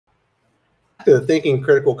To the Thinking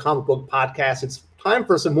Critical Comic Book Podcast. It's time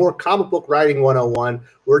for some more comic book writing 101.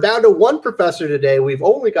 We're down to one professor today. We've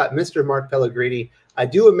only got Mr. Mark Pellegrini. I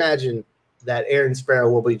do imagine that Aaron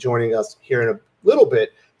Sparrow will be joining us here in a little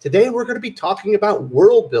bit. Today we're going to be talking about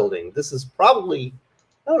world building. This is probably,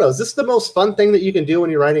 I don't know, is this the most fun thing that you can do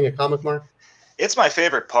when you're writing a comic, Mark? It's my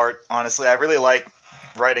favorite part, honestly. I really like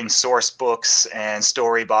writing source books and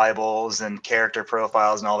story bibles and character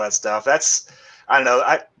profiles and all that stuff. I don't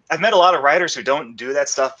know, I've met a lot of writers who don't do that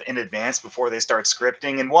stuff in advance before they start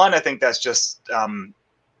scripting. And one, I think that's just a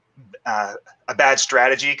bad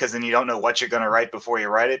strategy, because then you don't know what you're going to write before you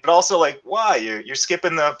write it. But also, like, why? You're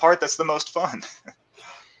skipping the part that's the most fun.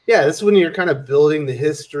 Yeah, this is when you're kind of building the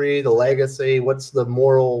history, the legacy, what's the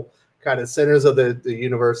moral kind of centers of the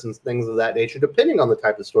universe and things of that nature, depending on the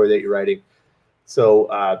type of story that you're writing. So,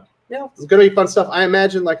 yeah, it's going to be fun stuff. I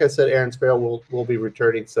imagine, like I said, Aaron Sparrow will be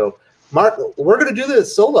returning. So, Mark, we're going to do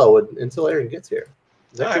this solo until Aaron gets here.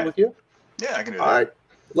 Is that good with you? Yeah, I can do that. All right.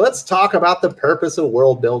 Let's talk about the purpose of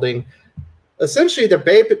world building. Essentially, the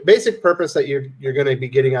basic purpose that you're going to be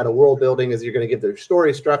getting out of world building is you're going to give their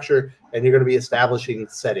story structure and you're going to be establishing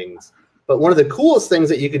settings. But one of the coolest things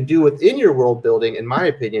that you can do within your world building, in my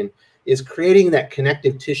opinion, is creating that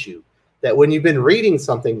connective tissue that when you've been reading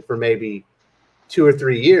something for maybe 2 or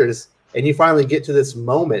 3 years, and you finally get to this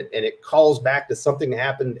moment and it calls back to something that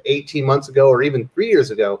happened 18 months ago or even 3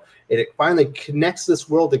 years ago, and it finally connects this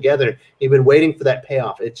world together. You've been waiting for that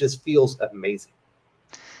payoff. It just feels amazing.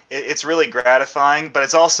 It's really gratifying, but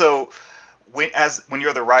it's also, when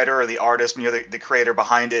you're the writer or the artist, when you're the creator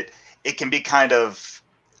behind it, it can be kind of,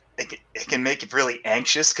 it can make it really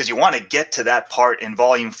anxious, because you want to get to that part in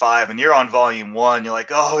volume 5 and you're on volume 1. You're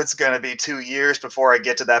like, oh, it's going to be 2 years before I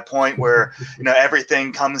get to that point where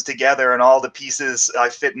everything comes together and all the pieces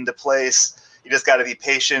fit into place. You just got to be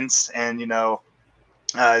patient and don't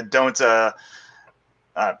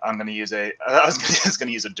I'm going to use I was going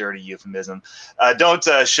to use a dirty euphemism. Don't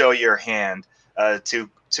show your hand too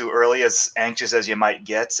early, as anxious as you might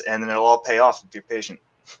get, and then it'll all pay off if you're patient.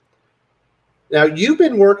 Now, you've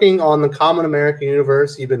been working on the Common American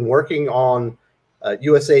Universe. You've been working on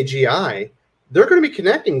USAGI. They're going to be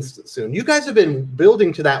connecting soon. You guys have been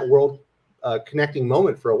building to that world connecting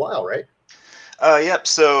moment for a while, right? Yep.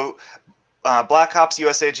 So Black Ops,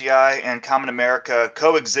 USAGI, and Common America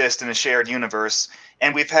coexist in a shared universe.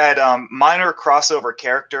 And we've had minor crossover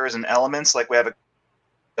characters and elements. Like we have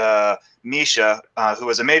Misha, who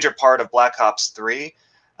was a major part of Black Ops 3.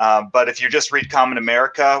 But if you just read Common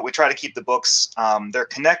America, we try to keep the books, they're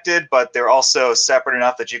connected, but they're also separate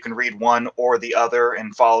enough that you can read one or the other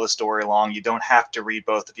and follow the story along. You don't have to read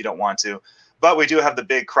both if you don't want to. But we do have the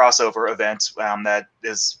big crossover event that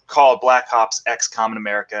is called Black Ops X Common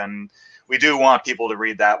America, and we do want people to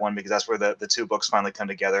read that one because that's where the two books finally come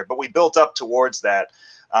together. But we built up towards that,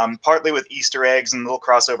 partly with Easter eggs and little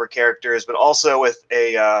crossover characters, but also with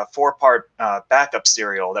a 4-part backup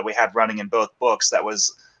serial that we had running in both books that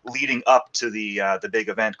was leading up to the big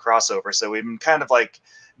event crossover. So we've been kind of like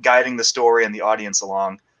guiding the story and the audience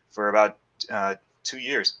along for about 2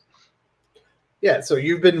 years. Yeah, so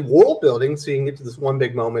you've been world building, so you can get to this one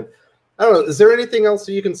big moment. I don't know, is there anything else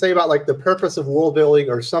that you can say about like the purpose of world building,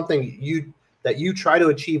 or something that you try to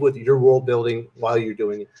achieve with your world building while you're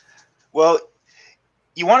doing it? Well,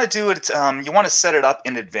 you want to do it, you want to set it up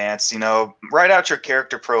in advance, write out your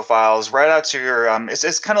character profiles, write out your,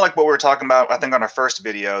 it's kind of like what we were talking about, I think, on our first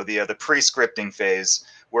video, the pre-scripting phase,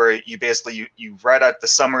 where you basically, you write out the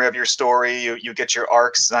summary of your story, you get your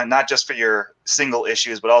arcs, not just for your single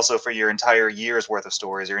issues, but also for your entire year's worth of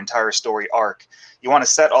stories, your entire story arc. You want to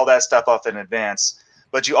set all that stuff up in advance,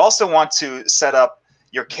 but you also want to set up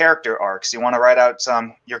your character arcs. You want to write out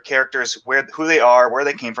your characters, who they are, where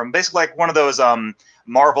they came from, basically like one of those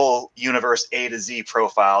Marvel Universe A to Z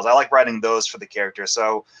profiles. I like writing those for the characters.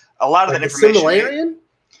 So a lot of like that information. Silmarillion?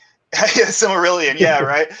 Yeah, Silmarillion, yeah,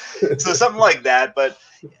 right. So something like that.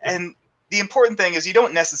 And the important thing is you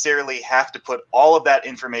don't necessarily have to put all of that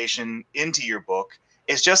information into your book.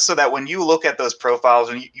 It's just so that when you look at those profiles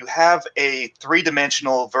and you have a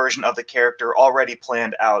 3-dimensional version of the character already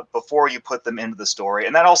planned out before you put them into the story.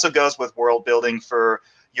 And that also goes with world building for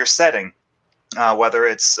your setting. Whether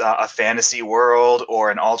it's a fantasy world or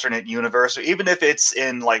an alternate universe, or even if it's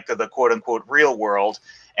in like the quote-unquote real world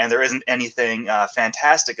and there isn't anything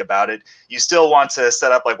fantastic about it, you still want to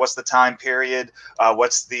set up like what's the time period,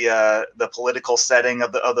 what's the political setting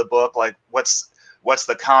of the book, like what's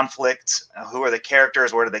the conflict, who are the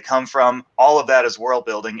characters, where do they come from. All of that is world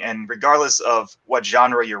building, and regardless of what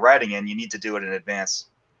genre you're writing in, you need to do it in advance.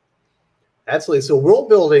 Absolutely. So world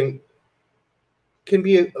building, can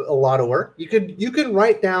be a lot of work. You can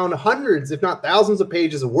write down hundreds, if not thousands, of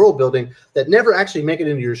pages of world building that never actually make it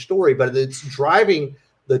into your story, but it's driving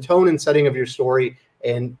the tone and setting of your story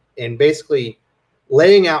and basically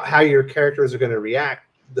laying out how your characters are going to react,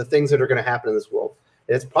 the things that are going to happen in this world.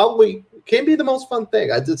 And it's probably can be the most fun thing.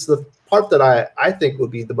 It's the part that I think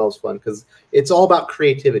would be the most fun because it's all about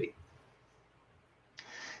creativity.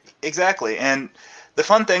 Exactly. And the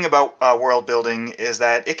fun thing about world building is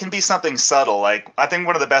that it can be something subtle. Like, I think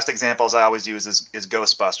one of the best examples I always use is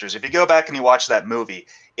Ghostbusters. If you go back and you watch that movie,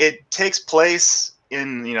 it takes place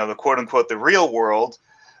in, you know, the quote unquote the real world,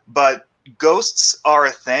 but ghosts are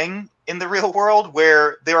a thing in the real world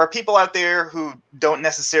where there are people out there who don't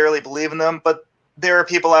necessarily believe in them, but there are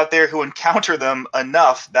people out there who encounter them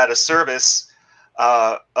enough that a service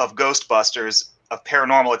of Ghostbusters, of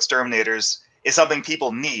paranormal exterminators, is something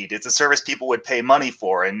people need. It's a service people would pay money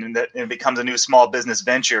for, and it becomes a new small business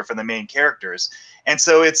venture for the main characters. And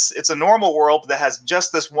so it's a normal world that has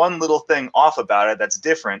just this one little thing off about it that's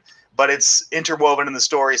different, but it's interwoven in the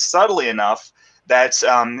story subtly enough that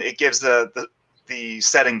it gives the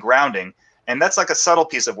setting grounding. And that's like a subtle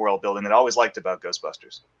piece of world building that I always liked about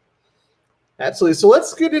Ghostbusters. Absolutely. So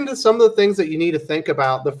let's get into some of the things that you need to think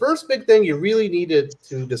about. The first big thing you really need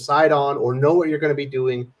to decide on or know what you're going to be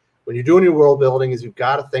doing when you're doing your world building is you've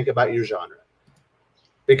got to think about your genre,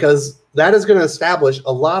 because that is going to establish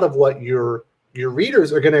a lot of what your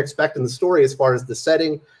readers are going to expect in the story as far as the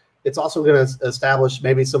setting. It's also going to establish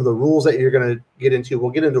maybe some of the rules that you're going to get into.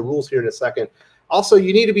 We'll get into rules here in a second. Also,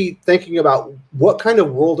 you need to be thinking about what kind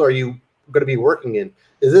of world are you going to be working in.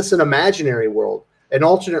 Is this an imaginary world, an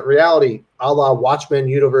alternate reality, a la Watchmen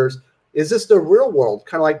universe? Is this the real world,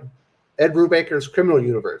 kind of like Ed Brubaker's Criminal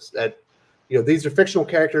Universe? That, you know, these are fictional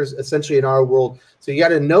characters essentially in our world. So you got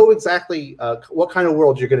to know exactly what kind of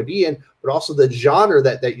world you're going to be in, but also the genre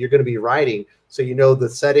that you're going to be writing. So you know the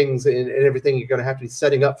settings and everything you're going to have to be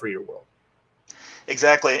setting up for your world.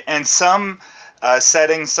 Exactly. And some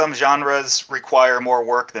settings, some genres require more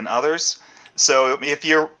work than others. So if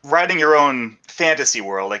you're writing your own fantasy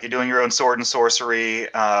world, like you're doing your own sword and sorcery,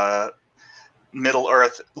 Middle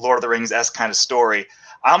Earth, Lord of the Rings-esque kind of story,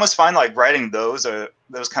 I almost find like writing those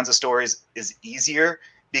kinds of stories is easier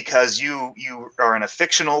because you are in a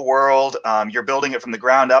fictional world. You're building it from the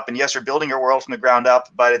ground up, and yes, you're building your world from the ground up,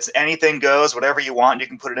 but it's anything goes, whatever you want, you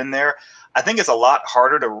can put it in there. I think it's a lot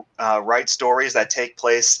harder to write stories that take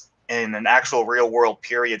place in an actual real world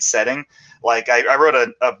period setting. Like I wrote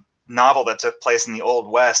a novel that took place in the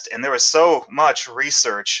Old West, and there was so much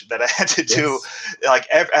research that I had to do. Yes. Like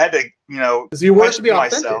I had to, you know, because you want to be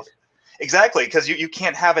authentic. Myself. Exactly, because you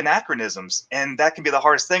can't have anachronisms, and that can be the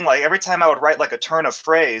hardest thing. Like every time I would write like a turn of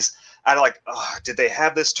phrase, I'd like, oh, did they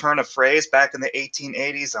have this turn of phrase back in the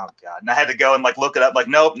 1880s? Oh God! And I had to go and like look it up. Like,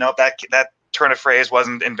 nope, that turn of phrase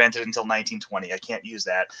wasn't invented until 1920. I can't use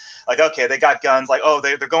that. Like, okay, they got guns. Like, oh,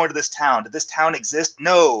 they're going to this town. Did this town exist?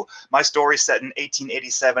 No, my story's set in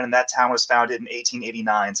 1887, and that town was founded in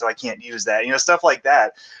 1889, so I can't use that. You know, stuff like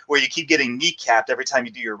that, where you keep getting kneecapped every time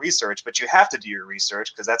you do your research, but you have to do your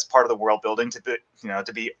research because that's part of the world building to be, you know,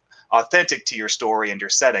 to be authentic to your story and your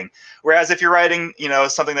setting. Whereas if you're writing, you know,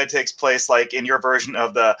 something that takes place like in your version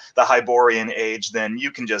of the Hyborian age, then you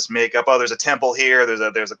can just make up, oh, there's a temple here,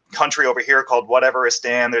 there's a country over here called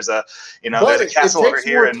Whateveristan, there's a, you know, there's a castle over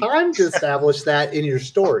here. It takes more time to establish that in your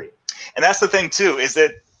story. And that's the thing too, is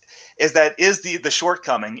the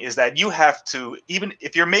shortcoming is that you have to, even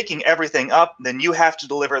if you're making everything up, then you have to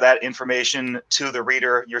deliver that information to the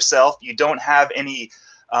reader yourself. You don't have any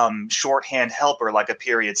shorthand helper like a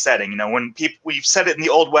period setting. You know, when we've said it in the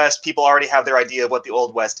Old West, people already have their idea of what the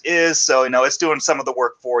Old West is. So, you know, it's doing some of the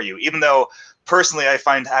work for you, even though personally I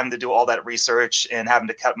find having to do all that research and having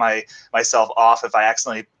to cut myself off if I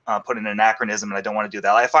accidentally put in an anachronism and I don't want to do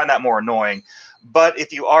that. I find that more annoying. But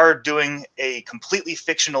if you are doing a completely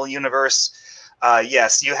fictional universe,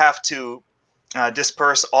 yes, you have to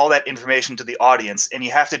disperse all that information to the audience, and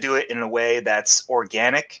you have to do it in a way that's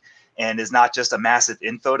organic and is not just a massive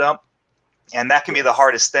info dump. And that can be the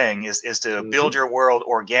hardest thing, is to build your world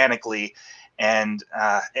organically and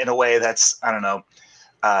in a way that's, I don't know,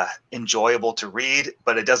 enjoyable to read,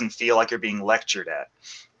 but it doesn't feel like you're being lectured at.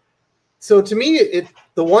 So to me,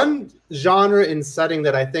 the one genre and setting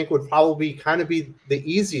that I think would probably kind of be the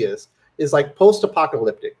easiest is like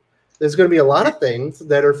post-apocalyptic. There's going to be a lot of things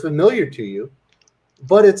that are familiar to you,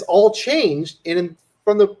 but it's all changed. And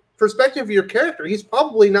from the perspective of your character, he's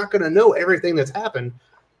probably not going to know everything that's happened.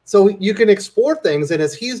 So you can explore things, and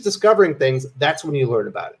as he's discovering things, that's when you learn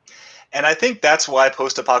about it. And I think that's why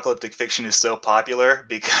post-apocalyptic fiction is so popular,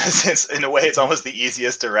 because it's, in a way, it's almost the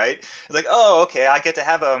easiest to write. It's like, oh, okay, I get to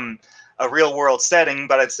have a real world setting,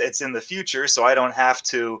 but it's in the future, so I don't have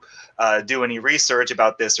to do any research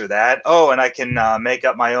about this or that. Oh, and I can make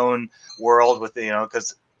up my own world with,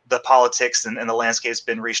 because the politics and the landscape's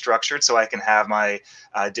been restructured, so I can have my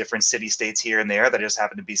different city states here and there that just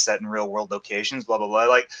happen to be set in real world locations, blah, blah, blah.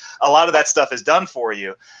 Like, a lot of that stuff is done for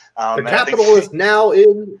you. The capital is now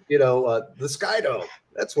in, the Sky Dome.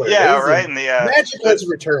 That's what it is. Yeah, right. And the magic has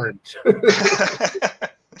returned.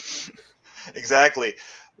 Exactly.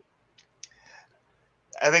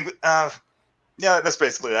 I think, yeah, that's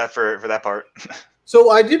basically that for that part.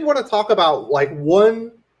 So I did want to talk about like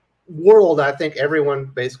one world I think everyone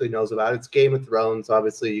basically knows about. It's Game of Thrones.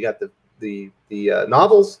 Obviously, you got the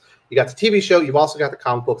novels, you got the TV show, you've also got the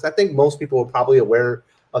comic books. I think most people are probably aware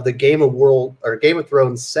of the Game of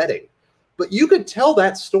Thrones setting, but you could tell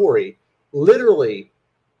that story literally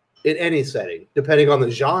in any setting, depending on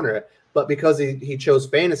the genre. But because he chose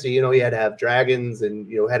fantasy, he had to have dragons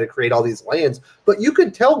and had to create all these lands. But you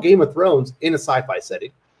could tell Game of Thrones in a sci-fi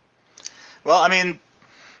setting. Well, I mean,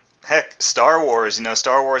 heck, Star Wars.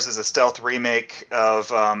 Star Wars is a stealth remake of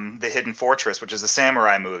The Hidden Fortress, which is a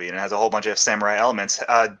samurai movie, and it has a whole bunch of samurai elements.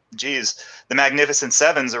 The Magnificent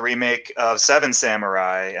Seven's a remake of Seven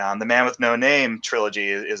Samurai. The Man with No Name trilogy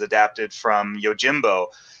is adapted from Yojimbo,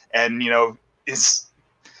 and it's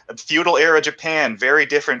feudal era Japan, very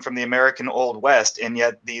different from the American Old West, and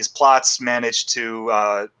yet these plots manage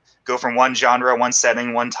to go from one genre, one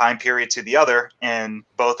setting, one time period to the other, and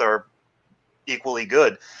both are equally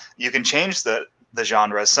good. You can change the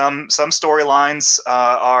genre. Some storylines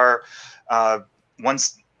are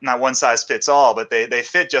not one size fits all, but they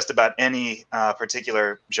fit just about any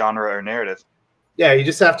particular genre or narrative. Yeah, you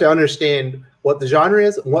just have to understand what the genre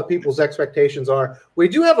is and what people's expectations are. We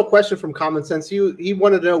do have a question from Common Sense. He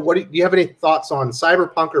wanted to know, do you have any thoughts on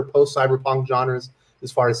cyberpunk or post-cyberpunk genres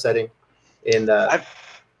as far as setting and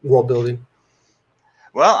world building?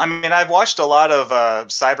 Well, I mean, I've watched a lot of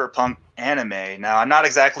cyberpunk anime. Now,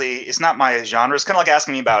 it's not my genre. It's kind of like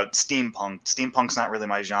asking me about steampunk. Steampunk's not really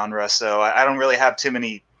my genre, so I don't really have too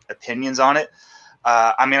many opinions on it.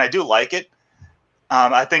 I mean, I do like it.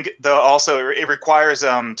 I think, though, also it requires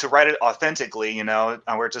to write it authentically.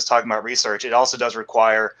 We're just talking about research. It also does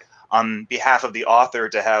require, on behalf of the author,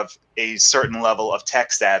 to have a certain level of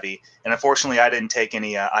tech savvy. And unfortunately, I didn't take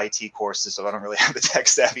any IT courses, so I don't really have the tech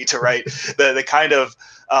savvy to write the kind of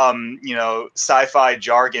sci-fi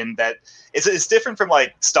jargon that it's different from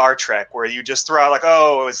like Star Trek, where you just throw out like,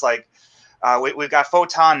 oh, it's like we've got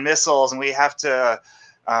photon missiles and we have to.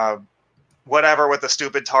 Whatever with the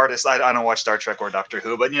stupid TARDIS. I don't watch Star Trek or Doctor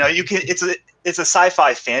Who, but you can. It's a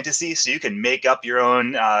sci-fi fantasy, so you can make up your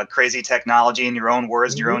own crazy technology and your own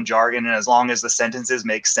words, your own jargon, and as long as the sentences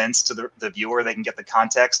make sense to the viewer, they can get the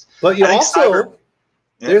context. But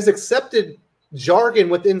there's accepted jargon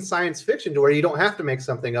within science fiction to where you don't have to make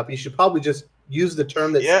something up. You should probably just use the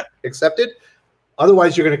term that's accepted.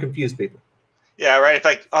 Otherwise, you're going to confuse people. Yeah, right. It's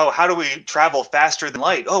like, oh, how do we travel faster than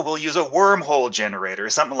light? Oh, we'll use a wormhole generator or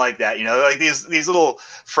something like that. Like these little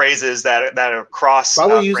phrases that are cross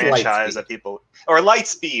franchise that people, or light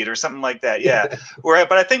speed or something like that. Yeah.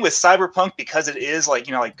 But I think with cyberpunk, because it is like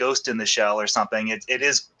Ghost in the Shell or something, it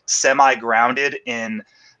is semi-grounded in,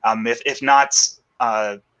 if not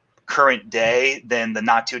current day, then the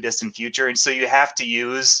not too distant future. And so you have to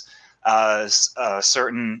use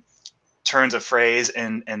certain turns of phrase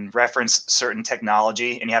and reference certain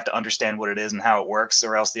technology, and you have to understand what it is and how it works,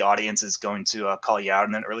 or else the audience is going to call you out,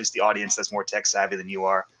 and then, or at least the audience that's more tech savvy than you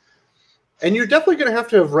are. And you're definitely going to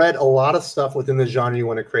have read a lot of stuff within the genre you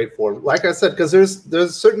want to create for. Like I said, because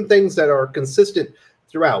there's certain things that are consistent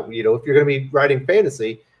throughout. If you're going to be writing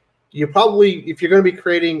fantasy, if you're going to be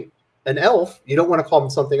creating an elf, you don't want to call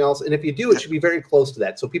them something else, and if you do, it should be very close to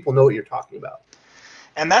that so people know what you're talking about.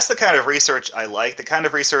 And that's the kind of research I like, the kind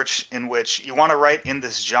of research in which you want to write in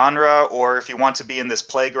this genre, or if you want to be in this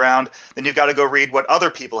playground, then you've got to go read what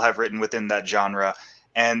other people have written within that genre.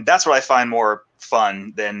 And that's what I find more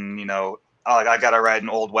fun than, I got to write an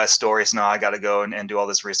Old West story, so now I got to go and do all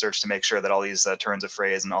this research to make sure that all these turns of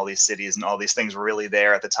phrase and all these cities and all these things were really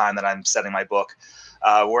there at the time that I'm setting my book.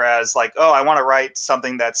 Whereas like, oh, I want to write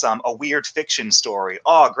something that's a weird fiction story.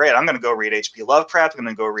 Oh, great. I'm going to go read H.P. Lovecraft. I'm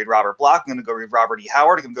going to go read Robert Bloch. I'm going to go read Robert E.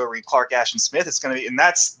 Howard. I'm going to go read Clark Ashton Smith. It's going to be, and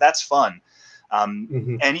that's fun.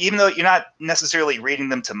 And even though you're not necessarily reading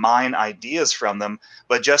them to mine ideas from them,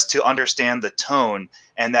 but just to understand the tone,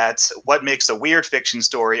 and that's what makes a weird fiction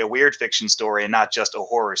story, and not just a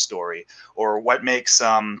horror story, or what makes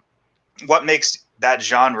that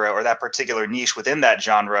genre or that particular niche within that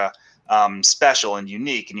genre special and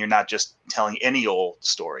unique, and you're not just telling any old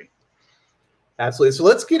story. Absolutely. So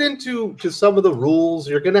let's get into some of the rules.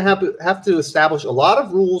 You're going to have to establish a lot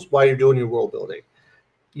of rules while you're doing your world building.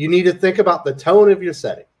 You need to think about the tone of your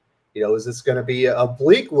setting. You know, is this going to be a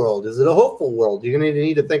bleak world? Is it a hopeful world? You're going to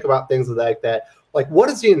need to think about things like that. Like, what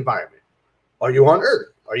is the environment? Are you on Earth?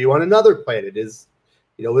 Are you on another planet? Is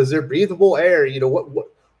there breathable air? You know,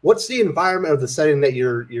 what's the environment of the setting that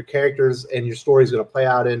your characters and your story is going to play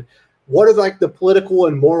out in? What are like the political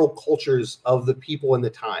and moral cultures of the people in the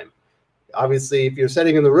time? Obviously, if you're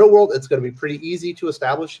setting in the real world, it's going to be pretty easy to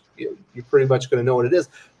establish. You're pretty much going to know what it is.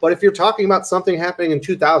 But if you're talking about something happening in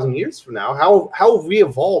 2,000 years from now, how have we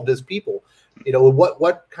evolved as people? You know,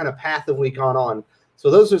 what kind of path have we gone on? So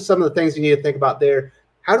those are some of the things you need to think about there.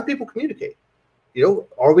 How do people communicate? You know,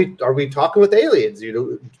 are we talking with aliens? You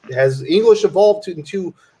know, has English evolved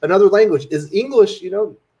into another language? Is English,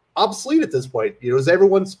 obsolete at this point? You know, does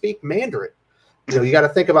everyone speak Mandarin? You know, you got to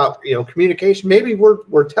think about, communication. Maybe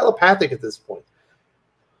we're telepathic at this point.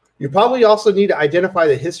 You probably also need to identify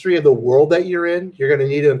the history of the world that you're in. You're going to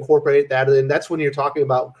need to incorporate that in. That's when you're talking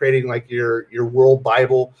about creating like your world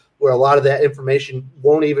Bible, where a lot of that information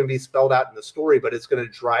won't even be spelled out in the story, but it's going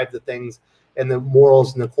to drive the things and the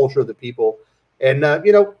morals and the culture of the people. And,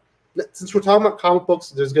 since we're talking about comic books,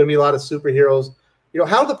 there's going to be a lot of superheroes. You know,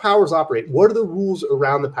 how do the powers operate? What are the rules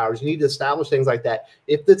around the powers? You need to establish things like that.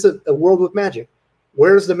 If it's a world with magic,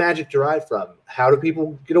 where is the magic derived from? How do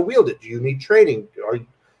people wield it? Do you need training? Or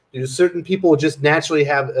do certain people just naturally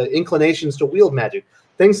have inclinations to wield magic?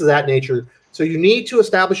 Things of that nature. So you need to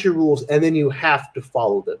establish your rules, and then you have to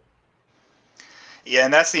follow them. Yeah,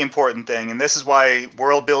 and that's the important thing. And this is why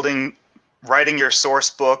world building, writing your source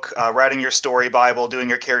book, writing your story Bible, doing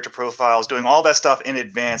your character profiles, doing all that stuff in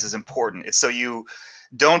advance is important. It's so you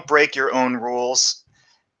don't break your own rules,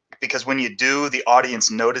 because when you do, the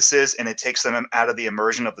audience notices and it takes them out of the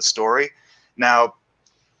immersion of the story. Now,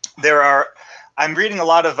 I'm reading a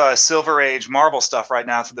lot of Silver Age Marvel stuff right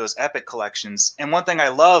now through those Epic collections. And one thing I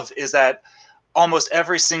love is that almost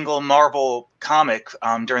every single Marvel comic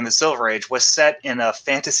during the Silver Age was set in a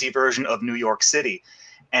fantasy version of New York City.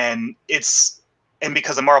 And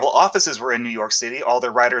because the Marvel offices were in New York City, all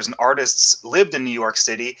the writers and artists lived in New York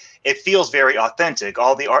City. It feels very authentic.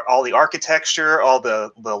 All the architecture, all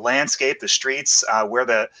the landscape, the streets, where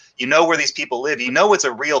these people live. You know, it's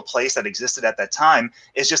a real place that existed at that time.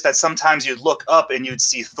 It's just that sometimes you'd look up and you'd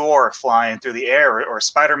see Thor flying through the air, or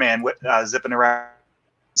Spider-Man zipping around,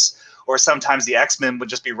 or sometimes the X-Men would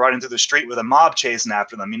just be running through the street with a mob chasing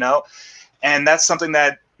after them. You know, and that's something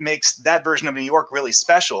that makes that version of New York really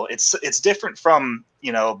special. It's different from,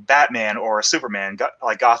 Batman or Superman,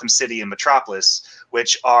 like Gotham City and Metropolis,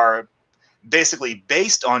 which are basically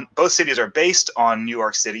both cities are based on New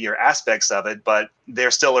York City or aspects of it, but they're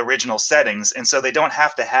still original settings. And so they don't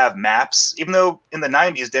have to have maps, even though in the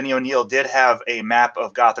 90s, Denny O'Neil did have a map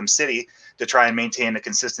of Gotham City to try and maintain a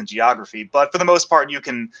consistent geography. But for the most part, you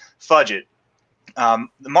can fudge it. The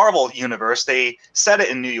Marvel universe, they set it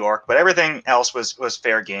in New York, but everything else was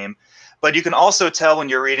fair game. But you can also tell when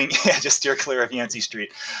you're reading, just steer clear of Yancey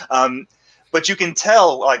Street. But you can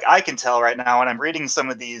tell, like I can tell right now when I'm reading some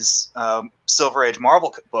of these Silver Age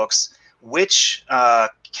Marvel books, which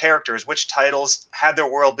characters, which titles had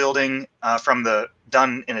their world building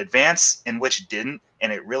done in advance and which didn't,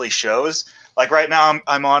 and it really shows. Like right now,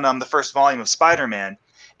 I'm on the first volume of Spider-Man,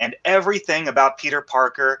 and everything about Peter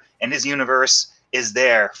Parker and his universe is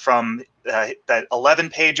there, from that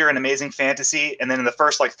 11-pager in Amazing Fantasy, and then in the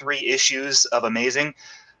first 3 issues of Amazing,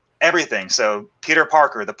 everything. So Peter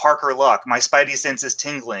Parker, the Parker luck, my spidey senses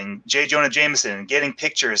tingling, J. Jonah Jameson getting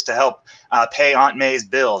pictures to help pay Aunt May's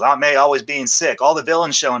bills, Aunt May always being sick, all the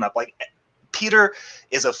villains showing up. Like, Peter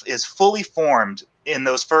is fully formed in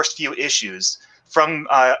those first few issues from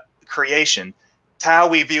creation to how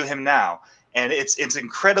we view him now. And it's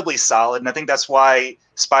incredibly solid, and I think that's why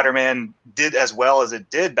Spider-Man did as well as it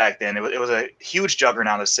did back then. It was a huge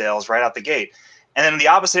juggernaut of sales right out the gate. And then on the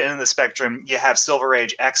opposite end of the spectrum, you have Silver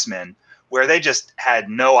Age X-Men, where they just had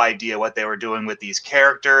no idea what they were doing with these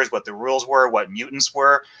characters, what the rules were, what mutants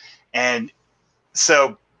were. And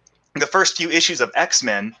so the first few issues of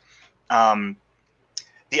X-Men,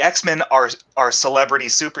 the X-Men are celebrity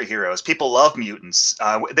superheroes. People love mutants.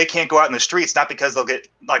 They can't go out in the streets, not because they'll get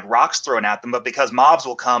rocks thrown at them, but because mobs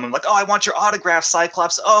will come and oh, I want your autograph,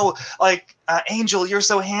 Cyclops. Oh, Angel, you're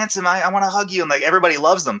so handsome. I want to hug you. And everybody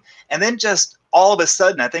loves them. And then just all of a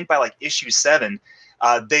sudden, I think by issue 7,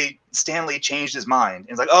 Stan Lee changed his mind.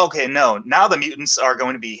 It's oh, okay, no, now the mutants are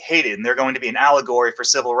going to be hated, and they're going to be an allegory for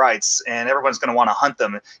civil rights, and everyone's going to want to hunt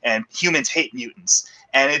them, and humans hate mutants.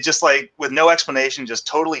 And it just with no explanation, just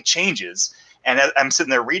totally changes. And I'm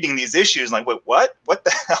sitting there reading these issues like, wait, what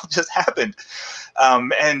the hell just happened?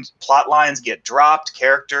 And plot lines get dropped,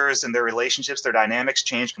 characters and their relationships, their dynamics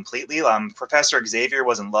change completely. Professor Xavier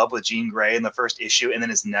was in love with Jean Grey in the first issue and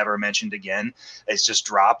then is never mentioned again. It's just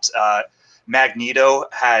dropped. Magneto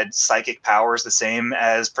had psychic powers the same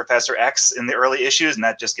as Professor X in the early issues, and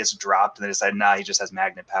that just gets dropped, and they decide, nah, he just has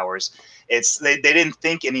magnet powers. They didn't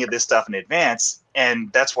think any of this stuff in advance,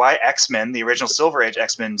 and that's why X-Men, the original Silver Age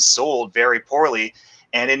X-Men, sold very poorly,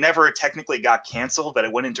 and it never technically got canceled, but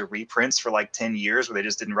it went into reprints for like 10 years where they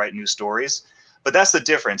just didn't write new stories. But that's the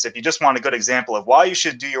difference. If you just want a good example of why you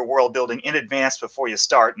should do your world building in advance before you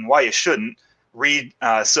start and why you shouldn't, read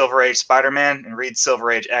Silver Age Spider-Man and read Silver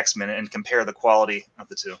Age X-Men and compare the quality of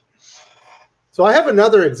the two. So I have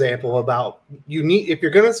another example about if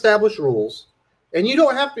you're going to establish rules, and you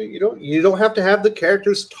don't have to have the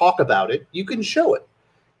characters talk about it. You can show it.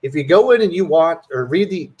 If you go in and you want or read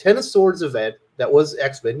the Ten of Swords event that was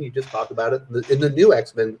X-Men, you just talked about it in the new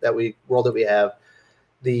X-Men world that we have.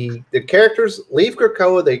 The characters leave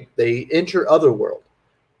Krakoa. They enter Otherworld,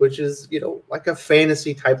 which is like a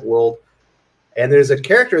fantasy type world. And there's a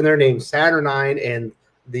character in there named Saturnine, and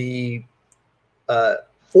the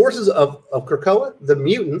forces of Krakoa, the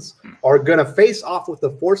mutants, are going to face off with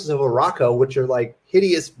the forces of Arakko, which are like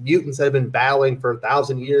hideous mutants that have been battling for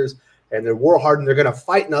 1,000 years, and they're war hardened. They're going to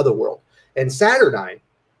fight in Otherworld. And Saturnine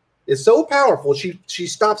is so powerful, she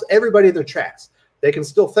stops everybody in their tracks. They can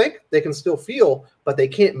still think, they can still feel, but they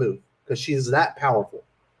can't move because she's that powerful.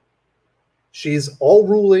 She's all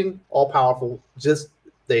ruling, all powerful.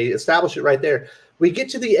 They establish it right there. We get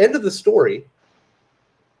to the end of the story,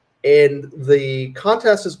 and the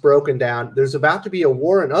contest is broken down. There's about to be a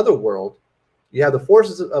war in Otherworld. You have the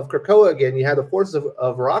forces of Krakoa again. You have the forces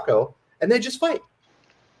of Arakko, and they just fight.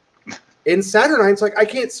 And Saturnine's like, I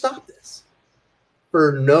can't stop this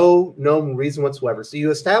for no reason whatsoever. So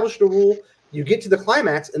you establish the rule. You get to the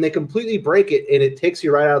climax, and they completely break it, and it takes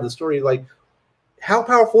you right out of the story. You're like, how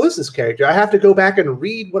powerful is this character? I have to go back and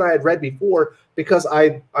read what I had read before because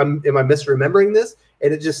am I misremembering this?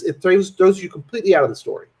 And it throws you completely out of the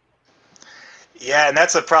story. Yeah, and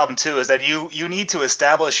that's a problem too, is that you need to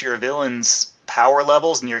establish your villains' power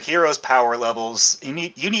levels and your heroes' power levels. You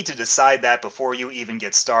need to decide that before you even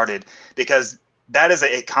get started, because that is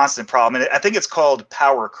a constant problem. And I think it's called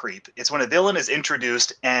power creep. It's when a villain is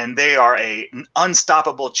introduced and they are an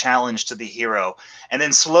unstoppable challenge to the hero. And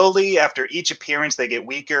then slowly after each appearance, they get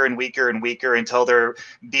weaker and weaker and weaker until they're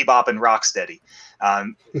Bebop and Rocksteady.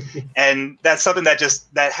 And that's something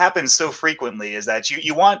that happens so frequently, is that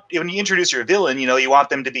you want, when you introduce your villain, you want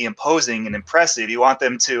them to be imposing and impressive. You want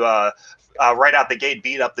them to right out the gate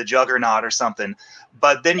beat up the Juggernaut or something.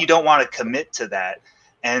 But then you don't want to commit to that.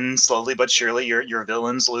 And slowly but surely, your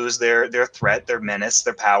villains lose their threat, their menace,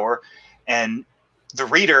 their power, and the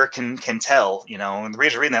reader can tell. And the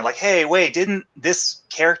reader's reading that like, hey, wait, didn't this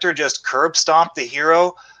character just curb stomp the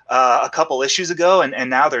hero a couple issues ago, and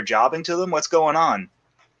now they're jobbing to them? What's going on?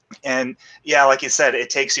 And yeah, like you said,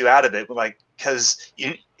 it takes you out of it, like, because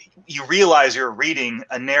you realize you're reading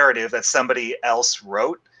a narrative that somebody else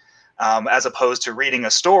wrote. As opposed to reading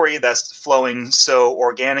a story that's flowing so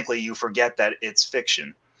organically, you forget that it's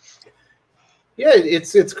fiction. Yeah,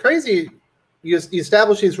 it's crazy. You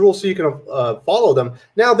establish these rules so you can follow them.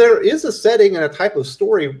 Now, there is a setting and a type of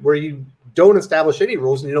story where you don't establish any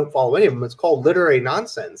rules and you don't follow any of them. It's called literary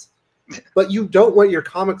nonsense. But you don't want your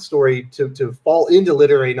comic story to fall into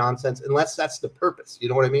literary nonsense unless that's the purpose. You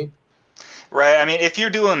know what I mean? Right. I mean, if you're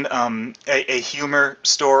doing a humor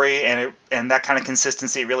story and that kind of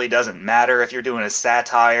consistency really doesn't matter if you're doing a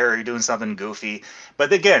satire or you're doing something goofy.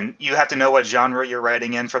 But again, you have to know what genre you're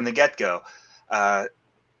writing in from the get-go.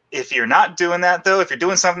 If you're not doing that, though, if you're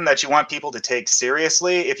doing something that you want people to take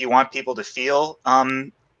seriously, if you want people to feel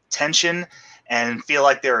tension and feel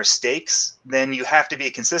like there are stakes, then you have to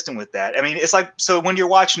be consistent with that. I mean, it's like, so when you're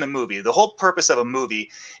watching a movie, the whole purpose of a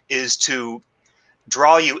movie is to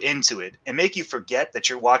draw you into it and make you forget that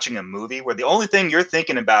you're watching a movie where the only thing you're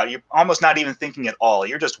thinking about, you're almost not even thinking at all.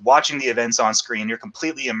 You're just watching the events on screen. You're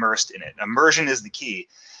completely immersed in it. Immersion is the key.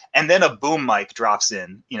 And then a boom mic drops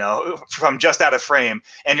in, from just out of frame.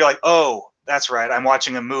 And you're like, oh, that's right, I'm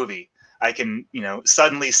watching a movie. I can,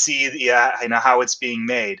 suddenly see how it's being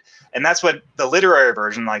made. And that's what the literary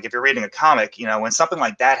version, like if you're reading a comic, when something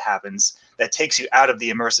like that happens, that takes you out of the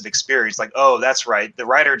immersive experience. Like, oh, that's right, the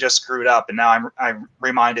writer just screwed up, and now I'm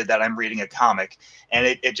reminded that I'm reading a comic, and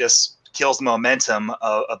it just kills the momentum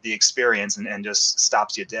of the experience and just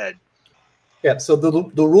stops you dead. Yeah, so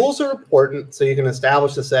the rules are important, so you can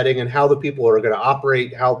establish the setting and how the people are going to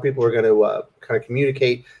operate, how people are going to kind of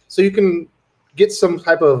communicate, so you can get some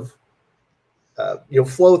type of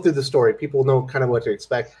flow through the story. People know kind of what to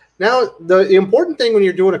expect. Now, the important thing when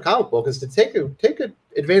you're doing a comic book is to take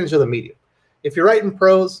advantage of the medium. If you're writing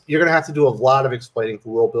prose, you're going to have to do a lot of explaining for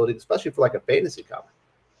world building, especially for like a fantasy comic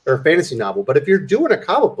or a fantasy novel. But if you're doing a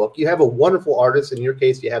comic book, you have a wonderful artist. In your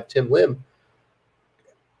case, you have Tim Lim.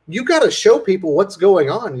 You got to show people what's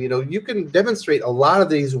going on. You can demonstrate a lot of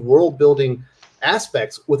these world building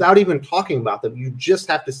aspects without even talking about them. You just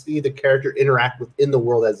have to see the character interact within the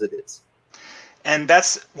world as it is. And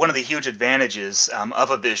that's one of the huge advantages of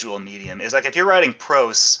a visual medium is like if you're writing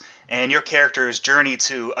prose and your character's journey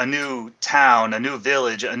to a new town, a new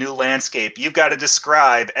village, a new landscape, you've got to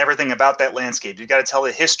describe everything about that landscape. You've got to tell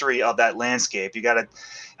the history of that landscape. You got to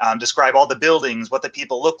describe all the buildings, what the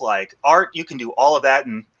people look like. Art, you can do all of that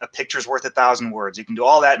in a picture's worth 1,000 words. You can do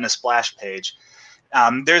all that in a splash page.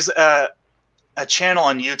 There's a channel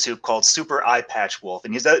on YouTube called Super Eye Patch Wolf,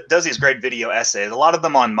 and he does these great video essays, a lot of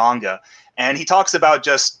them on manga. And he talks about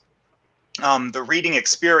just the reading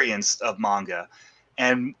experience of manga.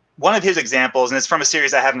 And one of his examples, and it's from a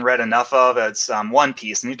series I haven't read enough of, it's One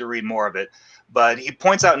Piece. I need to read more of it. But he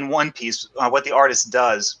points out in One Piece what the artist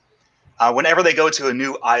does whenever they go to a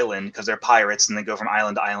new island, because they're pirates and they go from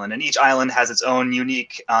island to island. And each island has its own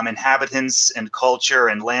unique inhabitants and culture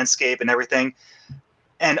and landscape and everything.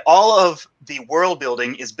 And all of the world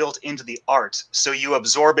building is built into the art, so you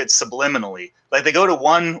absorb it subliminally. Like they go to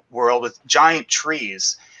one world with giant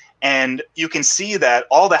trees, and you can see that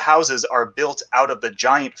all the houses are built out of the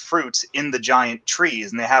giant fruit in the giant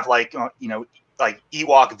trees, and they have like like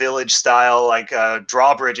Ewok village style, like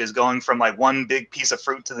drawbridges going from like one big piece of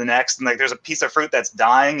fruit to the next, and like there's a piece of fruit that's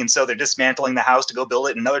dying, and so they're dismantling the house to go build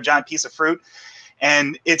it another giant piece of fruit.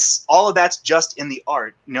 And it's all of that's just in the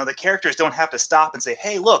art. The characters don't have to stop and say,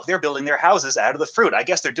 hey, look, they're building their houses out of the fruit. I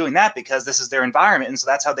guess they're doing that because this is their environment, and so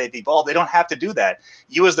that's how they've evolved. They don't have to do that.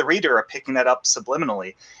 You as the reader are picking that up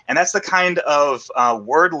subliminally. And that's the kind of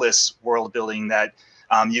wordless world building that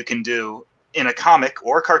you can do in a comic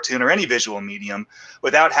or a cartoon or any visual medium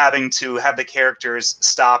without having to have the characters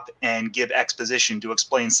stop and give exposition to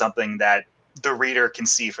explain something that the reader can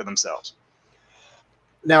see for themselves.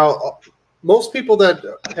 Now, most people that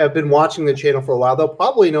have been watching the channel for a while, they'll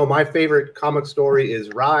probably know my favorite comic story is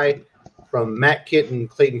Rye from Matt Kitt and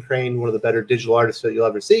Clayton Crane, one of the better digital artists that you'll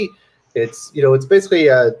ever see. It's basically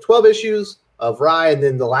 12 issues of Rye, and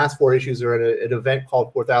then the last 4 issues are in an event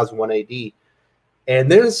called 4001 AD.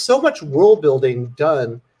 And there's so much world building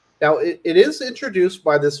done. Now, it is introduced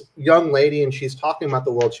by this young lady, and she's talking about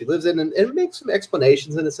the world she lives in, and it makes some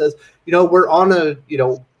explanations, and it says, we're on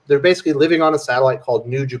they're basically living on a satellite called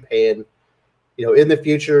New Japan. In the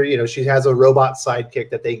future, she has a robot sidekick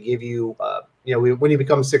that they give you, when you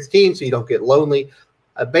become 16, so you don't get lonely.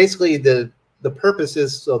 Basically, the purpose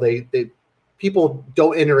is so people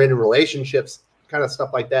don't enter into relationships, kind of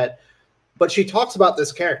stuff like that. But she talks about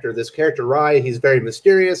this character Rye. He's very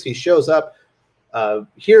mysterious. He shows up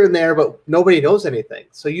here and there, but nobody knows anything.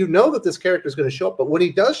 So that this character is going to show up. But when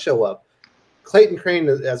he does show up, Clayton Crane,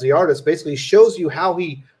 as the artist, basically shows you how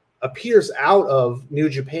he appears out of New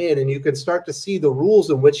Japan, and you can start to see the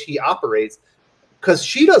rules in which he operates, because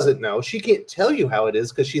she doesn't know. She can't tell you how it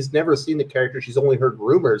is because she's never seen the character. She's only heard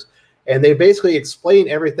rumors, and they basically explain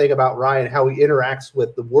everything about Ryan, how he interacts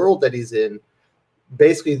with the world that he's in,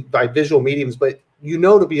 basically by visual mediums, but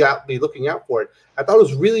to be looking out for it. I thought it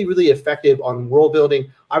was really, really effective on world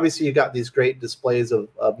building. Obviously, you got these great displays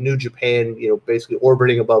of New Japan, basically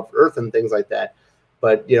orbiting above Earth and things like that.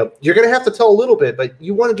 But, you're going to have to tell a little bit, but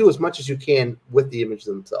you want to do as much as you can with the images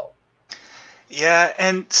themselves. Yeah,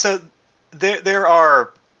 and so there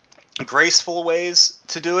are graceful ways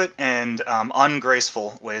to do it and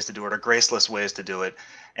ungraceful ways to do it, or graceless ways to do it.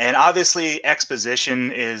 And obviously,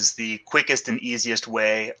 exposition is the quickest and easiest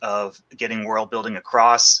way of getting world building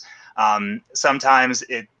across. Sometimes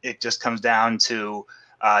it just comes down to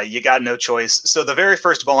you got no choice. So the very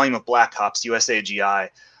first volume of Black Ops USAGI,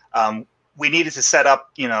 we needed to set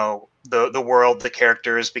up, the world, the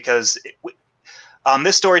characters, because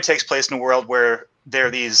this story takes place in a world where there are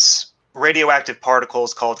these radioactive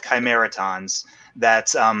particles called chimeratons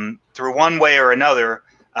that, through one way or another,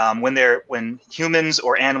 when humans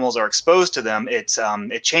or animals are exposed to them, it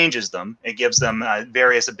changes them. It gives them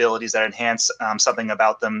various abilities that enhance something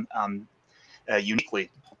about them uniquely.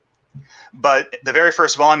 But the very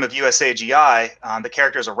first volume of USAGI, the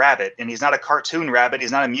character is a rabbit, and he's not a cartoon rabbit.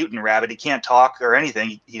 He's not a mutant rabbit. He can't talk or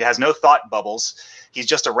anything. He has no thought bubbles. He's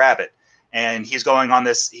just a rabbit. And he's going on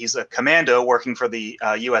this, he's a commando working for the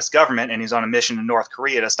US government, and he's on a mission to North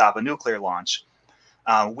Korea to stop a nuclear launch.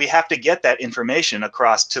 We have to get that information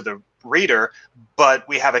across to the reader, but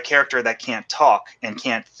we have a character that can't talk and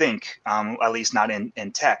can't think, at least not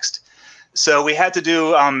in text. So we had to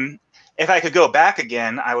do, if I could go back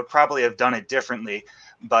again, I would probably have done it differently.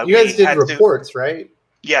 But you guys did reports, right?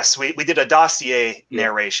 Yes, we did a dossier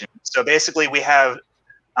narration. So basically we have,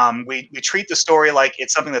 we treat the story like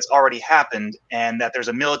it's something that's already happened, and that there's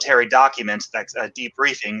a military document that's a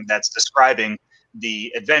debriefing that's describing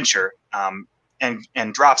the adventure,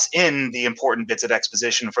 and drops in the important bits of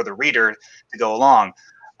exposition for the reader to go along.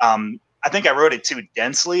 I think I wrote it too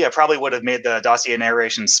densely. I probably would have made the dossier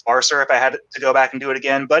narration sparser if I had to go back and do it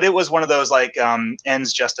again. But it was one of those like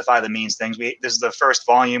ends justify the means things. This is the first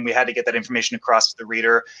volume. We had to get that information across to the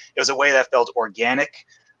reader. It was a way that felt organic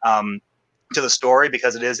to the story,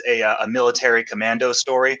 because it is a military commando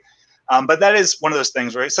story. But that is one of those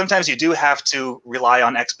things where sometimes you do have to rely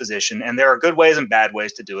on exposition, and there are good ways and bad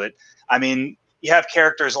ways to do it. I mean, you have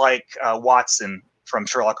characters like Watson from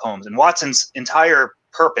Sherlock Holmes, and Watson's entire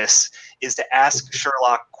purpose is to ask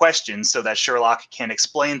Sherlock questions so that Sherlock can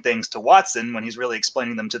explain things to Watson when he's really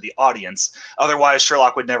explaining them to the audience. Otherwise,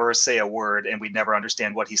 Sherlock would never say a word, and we'd never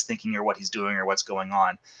understand what he's thinking or what he's doing or what's going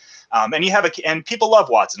on. And you have and people love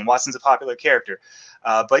Watson. Watson's a popular character.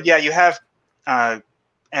 But yeah, you have,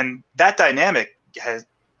 and that dynamic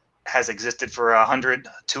has existed for 100,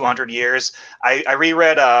 200 years. I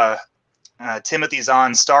reread Timothy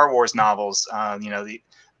Zahn's Star Wars novels, the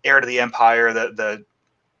Heir to the Empire, the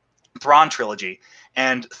Thrawn trilogy.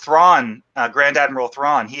 And Thrawn, Grand Admiral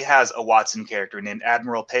Thrawn, he has a Watson character named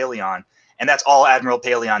Admiral Paleon. And that's all Admiral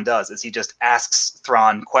Paleon does, is he just asks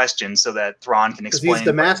Thrawn questions so that Thrawn can explain. He's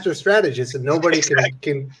the master strategist, and nobody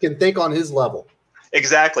can think on his level.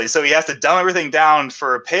 Exactly. So he has to dumb everything down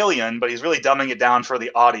for Paleon, but he's really dumbing it down for the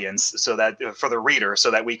audience, so that for the reader, so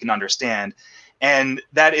that we can understand. And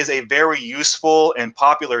that is a very useful and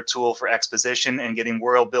popular tool for exposition and getting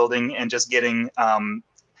world building and just getting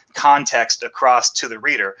context across to the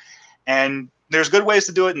reader. And there's good ways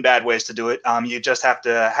to do it and bad ways to do it. You just have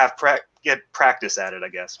to get practice at it, I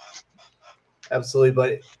guess. Absolutely.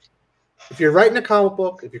 But if you're writing a comic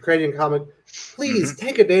book, if you're creating a comic, please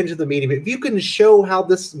take advantage of the medium. If you can show how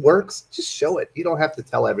this works, just show it. You don't have to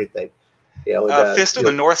tell everything. Fist of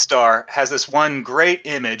the North Star has this one great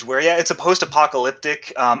image where, it's a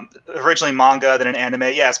post-apocalyptic, originally manga, then an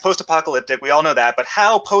anime. Yeah, it's post-apocalyptic. We all know that. But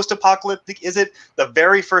how post-apocalyptic is it? The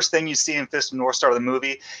very first thing you see in Fist of the North Star, the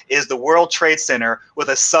movie, is the World Trade Center with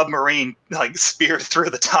a submarine speared through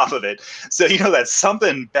the top of it. So you know that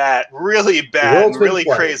something bad, really bad, and really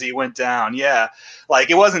crazy went down. Yeah. Like,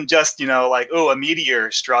 it wasn't just, a meteor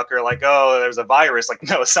struck, or there's a virus. Like,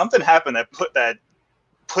 no, something happened that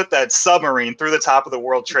put that submarine through the top of the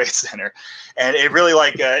World Trade Center. And it really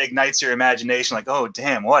ignites your imagination, like, oh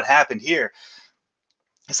damn, what happened here?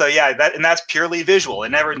 So yeah, that's purely visual.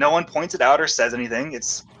 No one points it out or says anything.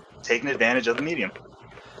 It's taking advantage of the medium.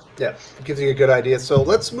 Yeah, it gives you a good idea. So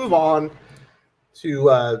let's move on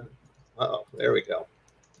to there we go.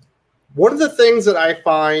 One of the things that I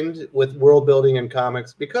find with world building in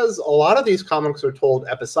comics, because a lot of these comics are told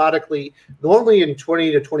episodically, normally in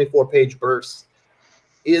 20 to 24 page bursts,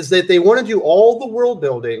 is that they want to do all the world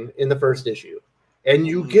building in the first issue. And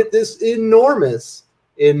you get this enormous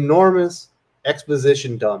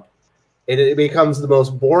exposition dump. And it becomes the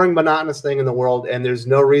most boring, monotonous thing in the world, and there's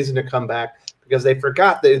no reason to come back, because they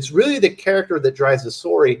forgot that it's really the character that drives the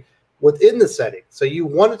story within the setting. So you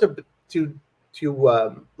wanted to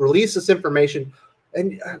release this information,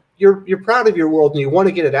 and you're proud of your world and you want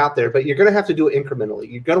to get it out there, but you're going to have to do it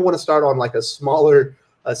incrementally. You're going to want to start on a smaller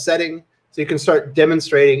setting, so you can start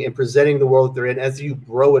demonstrating and presenting the world they're in as you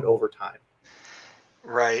grow it over time.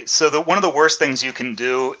 Right. So one of the worst things you can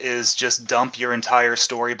do is just dump your entire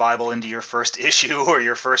story Bible into your first issue or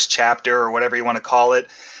your first chapter or whatever you want to call it.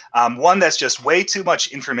 One, that's just way too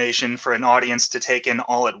much information for an audience to take in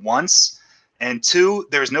all at once. And two,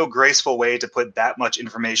 there's no graceful way to put that much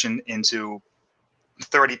information into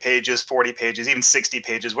 30 pages, 40 pages, even 60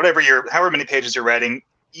 pages, however many pages you're writing.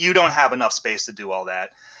 You don't have enough space to do all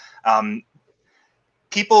that.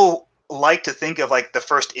 People like to think of the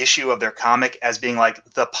first issue of their comic as being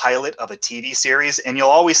the pilot of a TV series, and you'll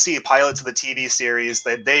always see pilots of the TV series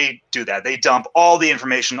that they do that. They dump all the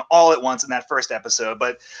information all at once in that first episode.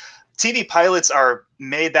 But TV pilots are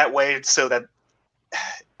made that way so that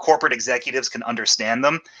corporate executives can understand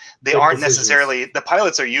them. They aren't necessarily, the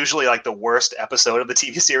pilots are usually the worst episode of the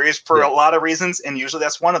TV series for a lot of reasons, and usually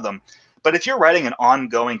that's one of them. But if you're writing an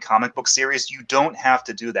ongoing comic book series, you don't have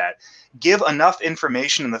to do that. Give enough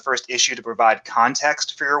information in the first issue to provide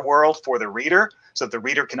context for your world for the reader, so that the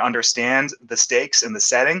reader can understand the stakes and the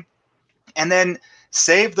setting. And then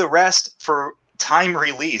save the rest time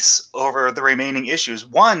release over the remaining issues.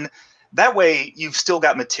 One, that way you've still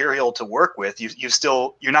got material to work with.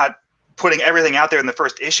 You're not putting everything out there in the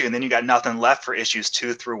first issue and then you got nothing left for issues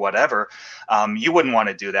 2 through whatever. You wouldn't want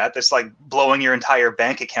to do that. That's like blowing your entire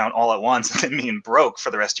bank account all at once and then being broke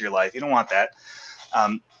for the rest of your life. You don't want that.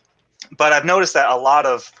 But I've noticed that a lot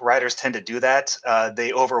of writers tend to do that.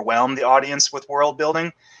 They overwhelm the audience with world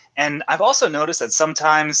building. And I've also noticed that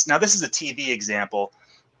sometimes, now this is a TV example,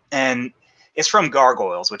 and it's from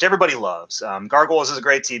Gargoyles, which everybody loves. Gargoyles is a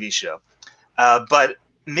great TV show. But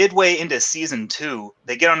midway into season 2,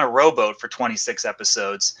 they get on a rowboat for 26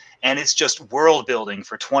 episodes, and it's just world building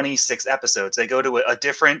for 26 episodes. They go to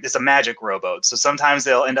it's a magic rowboat. So sometimes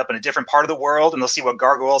they'll end up in a different part of the world and they'll see what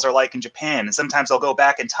gargoyles are like in Japan. And sometimes they'll go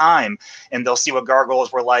back in time and they'll see what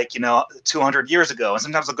gargoyles were like, 200 years ago. And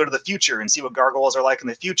sometimes they'll go to the future and see what gargoyles are like in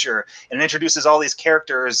the future. And it introduces all these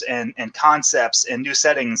characters and concepts and new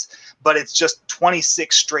settings, but it's just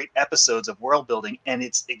 26 straight episodes of world building, and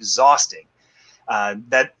it's exhausting.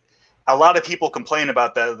 That a lot of people complain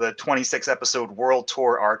about the 26 episode world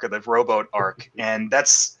tour arc or the rowboat arc, and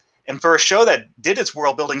for a show that did its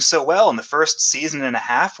world building so well in the first season and a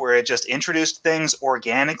half, where it just introduced things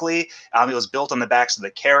organically, it was built on the backs of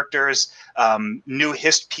the characters. New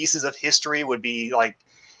pieces of history would be like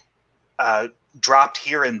dropped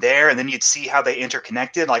here and there, and then you'd see how they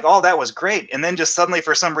interconnected. Like, oh, that was great. And then just suddenly,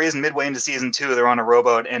 for some reason, midway into season 2, they're on a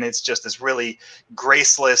rowboat, and it's just this really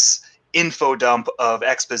graceless info dump of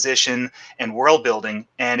exposition and world building,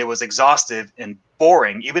 and it was exhaustive and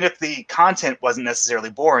boring. Even if the content wasn't necessarily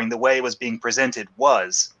boring, the way it was being presented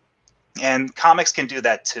was. And comics can do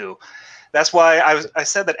that too. That's why I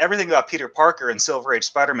said that everything about Peter Parker and Silver Age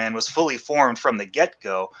Spider-Man was fully formed from the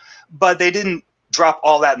get-go, but they didn't drop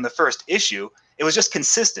all that in the first issue. It was just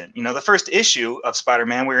consistent. The first issue of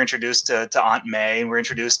Spider-Man, we were introduced to Aunt May, and we were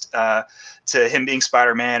introduced to him being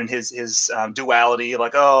Spider-Man and his duality,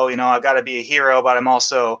 like, oh, I've got to be a hero, but I'm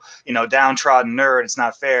also, downtrodden nerd. It's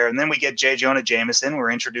not fair. And then we get J. Jonah Jameson. We're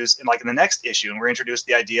introduced in the next issue, and we're introduced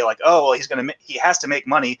the idea like, oh, well, he has to make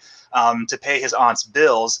money to pay his aunt's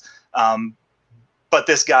bills. But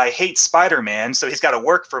this guy hates Spider-Man, so he's got to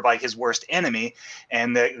work for his worst enemy,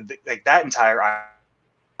 and that entire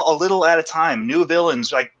a little at a time, new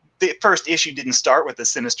villains. Like, the first issue didn't start with the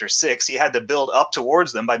Sinister Six. He had to build up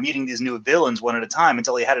towards them by meeting these new villains one at a time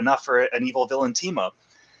until he had enough for an evil villain team up.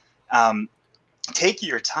 Take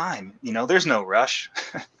your time. There's no rush.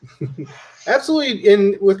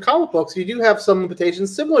 Absolutely. With comic books, you do have some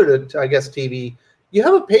limitations similar to, I guess, TV. You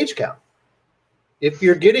have a page count. If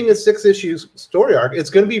you're getting a 6-issue story arc, it's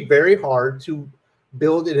going to be very hard to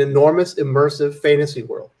build an enormous, immersive fantasy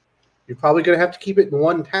world. You're probably going to have to keep it in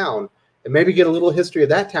one town and maybe get a little history of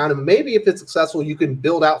that town. And maybe if it's successful, you can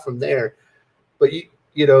build out from there. But you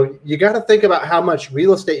got to think about how much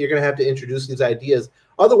real estate you're going to have to introduce these ideas.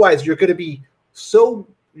 Otherwise, you're going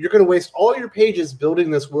to waste all your pages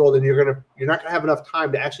building this world, and you're not going to have enough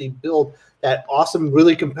time to actually build that awesome,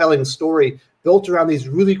 really compelling story built around these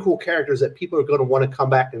really cool characters that people are going to want to come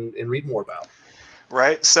back and read more about.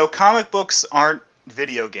 Right. So comic books aren't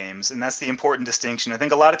video games, and that's the important distinction. I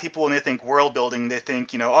think a lot of people, when they think world building, they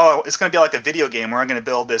think, oh, it's going to be like a video game where I'm going to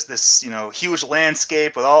build this huge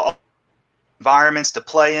landscape with all environments to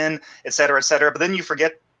play in, et cetera, et cetera. But then you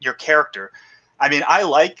forget your character. I mean, I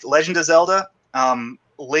like Legend of Zelda.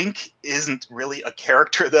 Link isn't really a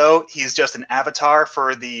character, though. He's just an avatar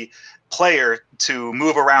for the player to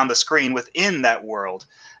move around the screen within that world.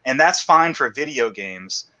 And that's fine for video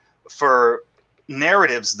games. For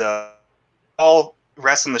narratives, though, all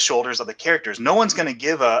rests on the shoulders of the characters. No one's going to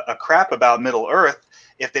give a crap about Middle Earth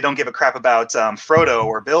if they don't give a crap about Frodo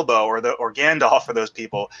or Bilbo or Gandalf or those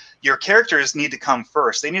people. Your characters need to come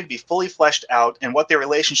first. They need to be fully fleshed out and what their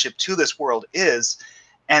relationship to this world is.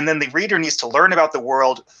 And then the reader needs to learn about the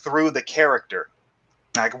world through the character.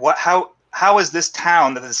 Like, how is this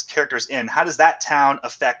town that this character's in? How does that town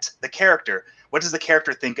affect the character? What does the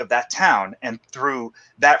character think of that town? And through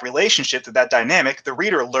that relationship, through that dynamic, the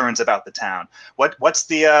reader learns about the town. What's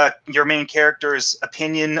your main character's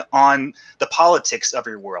opinion on the politics of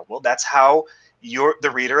your world? Well, that's how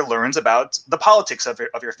the reader learns about the politics of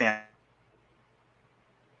your family.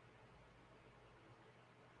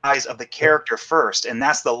 Eyes of the character first, and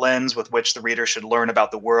that's the lens with which the reader should learn about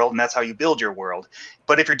the world, and that's how you build your world.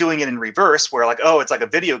 But if you're doing it in reverse, where it's like a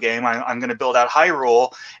video game, I'm going to build out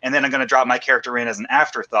Hyrule, and then I'm going to drop my character in as an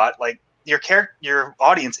afterthought, your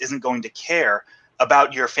audience isn't going to care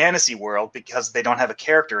about your fantasy world because they don't have a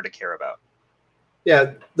character to care about.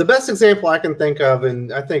 Yeah, the best example I can think of,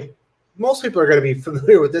 and I think most people are going to be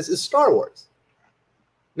familiar with this, is Star Wars.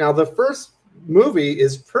 Now, the first movie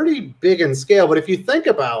is pretty big in scale, but if you think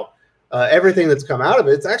about everything that's come out of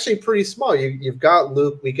it, it's actually pretty small. You've got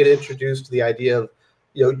Luke. We get introduced to the idea of,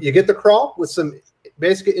 you get the crawl with some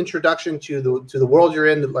basic introduction to the world you're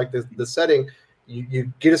in, like the setting.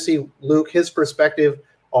 You get to see Luke, his perspective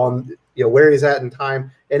on where he's at in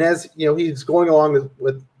time, and as he's going along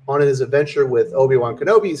on his adventure with Obi-Wan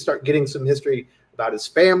Kenobi, you start getting some history about his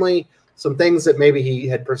family, some things that maybe he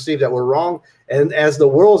had perceived that were wrong. And as the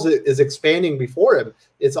world is expanding before him,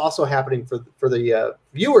 it's also happening for the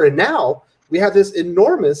viewer. And now we have this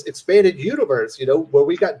enormous expanded universe, where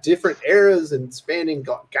we got different eras and spanning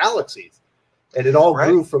galaxies. And it all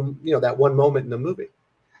grew from, that one moment in the movie.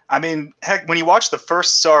 I mean, heck, when you watch the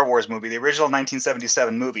first Star Wars movie, the original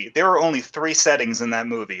 1977 movie, there were only 3 settings in that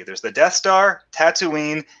movie. There's the Death Star,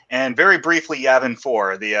 Tatooine, and very briefly Yavin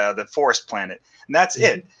 4, the forest planet. And that's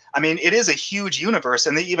it. I mean, it is a huge universe,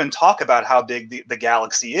 and they even talk about how big the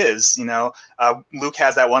galaxy is. Luke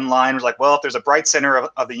has that one line where it's like, well, if there's a bright center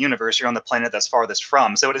of the universe, you're on the planet that's farthest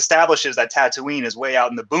from. So it establishes that Tatooine is way out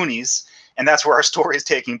in the boonies, and that's where our story is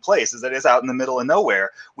taking place, is that it's out in the middle of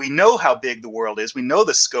nowhere. We know how big the world is. We know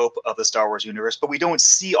the scope of the Star Wars universe, but we don't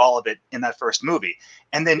see all of it in that first movie.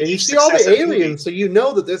 And then you see all the aliens, so you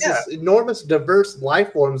know that this is enormous, diverse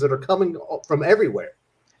life forms that are coming from everywhere.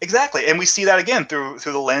 Exactly, and we see that again through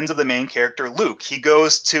the lens of the main character, Luke. He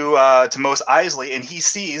goes to Mos Eisley, and he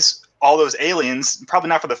sees all those aliens, probably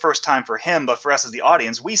not for the first time for him, but for us as the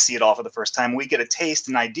audience, we see it all for the first time. We get a taste,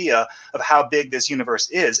 an idea of how big this universe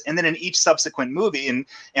is. And then in each subsequent movie, in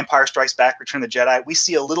Empire Strikes Back, Return of the Jedi, we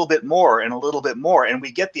see a little bit more and a little bit more, and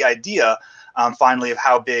we get the idea finally of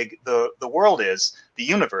how big the world is, the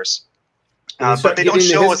universe. But they don't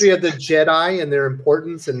show the history of the Jedi and their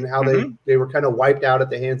importance and how they were kind of wiped out at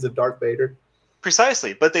the hands of Darth Vader.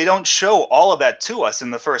 Precisely, but they don't show all of that to us in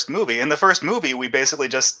the first movie. In the first movie, we basically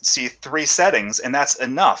just see 3 settings, and that's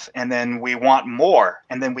enough. And then we want more,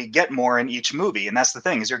 and then we get more in each movie. And that's the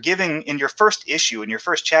thing, is you're giving, in your first issue, in your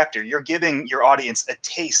first chapter, you're giving your audience a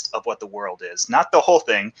taste of what the world is. Not the whole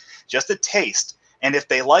thing, just a taste. And if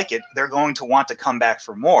they like it, they're going to want to come back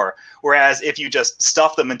for more. Whereas if you just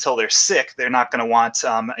stuff them until they're sick, they're not going to want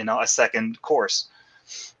a second course.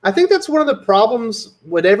 I think that's one of the problems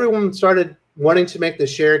when everyone started wanting to make the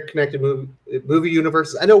shared connected movie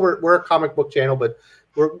universe. I know we're a comic book channel, but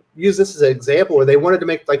use this as an example where they wanted to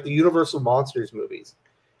make like the Universal Monsters movies.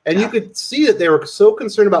 And you could see that they were so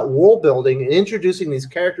concerned about world building and introducing these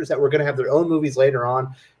characters that were going to have their own movies later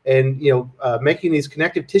on, and making these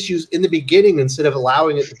connective tissues in the beginning instead of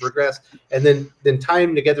allowing it to progress and then tying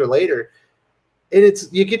them together later. And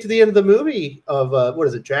you get to the end of the movie of what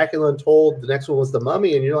is it, Dracula Untold? The next one was The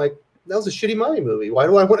Mummy, and you're like, that was a shitty Mummy movie. Why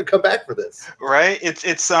do I want to come back for this? Right?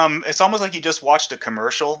 It's almost like you just watched a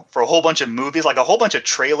commercial for a whole bunch of movies, like a whole bunch of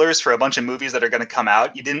trailers for a bunch of movies that are going to come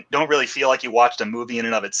out. You don't really feel like you watched a movie in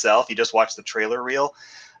and of itself. You just watched the trailer reel.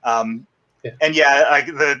 And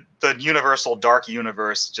the Universal Dark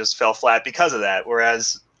Universe just fell flat because of that.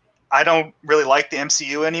 Whereas I don't really like the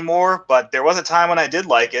MCU anymore, but there was a time when I did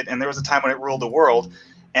like it, and there was a time when it ruled the world.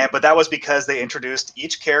 But that was because they introduced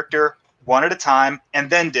each character one at a time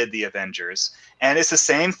and then did the Avengers. And it's the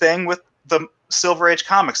same thing with the Silver Age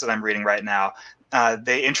comics that I'm reading right now.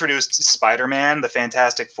 They introduced Spider-Man, the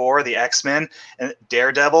Fantastic Four, the X-Men, and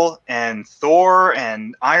Daredevil, and Thor,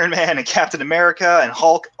 and Iron Man, and Captain America, and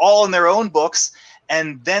Hulk, all in their own books.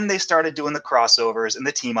 And then they started doing the crossovers and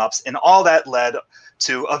the team-ups, and all that led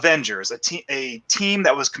to Avengers, a team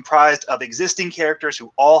that was comprised of existing characters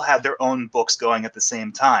who all had their own books going at the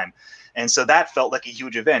same time. And so that felt like a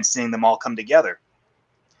huge event, seeing them all come together.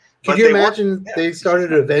 Could you imagine they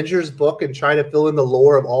started an Avengers book and try to fill in the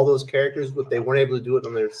lore of all those characters, but they weren't able to do it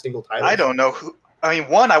on their single title? I don't know who. I mean,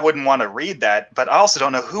 one, I wouldn't want to read that, but I also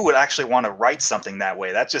don't know who would actually want to write something that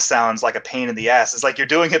way. That just sounds like a pain in the ass. It's like you're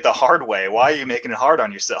doing it the hard way. Why are you making it hard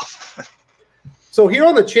on yourself? So here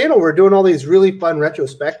on the channel, we're doing all these really fun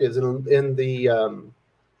retrospectives, and in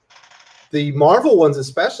the Marvel ones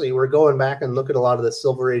especially, we're going back and look at a lot of the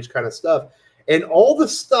Silver Age kind of stuff. And all the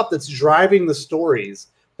stuff that's driving the stories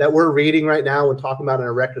that we're reading right now and talking about in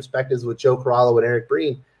our retrospectives with Joe Corallo and Eric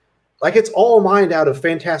Breen, like it's all mined out of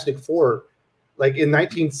Fantastic Four, like in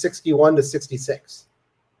 1961 to 66.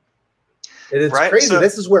 And it's crazy. So,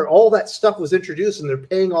 this is where all that stuff was introduced, and they're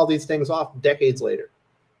paying all these things off decades later.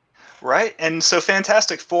 Right. And so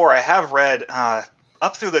Fantastic Four, I have read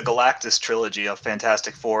up through the Galactus trilogy of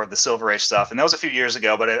Fantastic Four, the Silver Age stuff. And that was a few years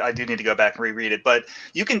ago, but I do need to go back and reread it. But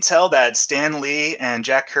you can tell that Stan Lee and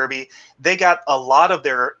Jack Kirby, they got a lot of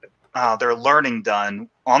their their learning done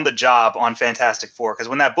on the job on Fantastic Four, because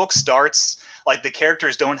when that book starts, like, the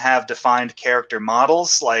characters don't have defined character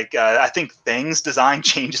models. Like, I think Thing's design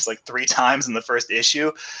changes like 3 times in the first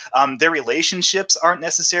issue. Their relationships aren't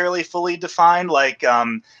necessarily fully defined. Like,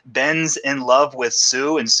 Ben's in love with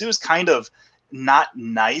Sue, and Sue's kind of not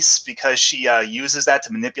nice because she uses that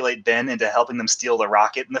to manipulate Ben into helping them steal the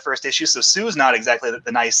rocket in the first issue. So Sue's not exactly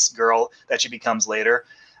the nice girl that she becomes later.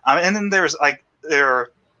 And then there's like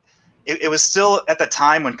it was still at the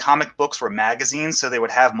time when comic books were magazines, so they would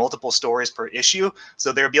have multiple stories per issue.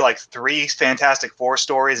 So there would be like 3 Fantastic Four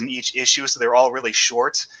stories in each issue, so they're all really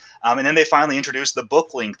short. And then they finally introduced the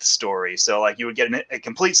book-length story. So like you would get a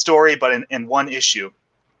complete story, but in 1 issue.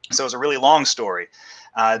 So it was a really long story.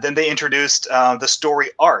 Then they introduced the story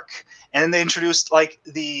arc. And then they introduced like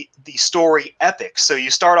the story epic. So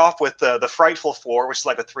you start off with the Frightful Four, which is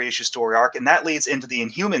like a 3-issue story arc, and that leads into the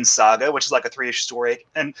Inhumans saga, which is like a 3-issue story.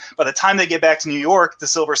 And by the time they get back to New York, the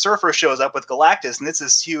Silver Surfer shows up with Galactus, and it's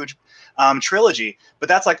this huge trilogy. But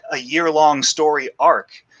that's like a year-long story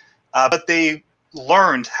arc. But they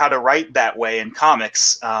learned how to write that way in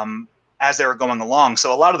comics as they were going along.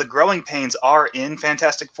 So a lot of the growing pains are in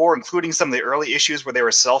Fantastic Four, including some of the early issues where they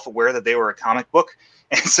were self-aware that they were a comic book.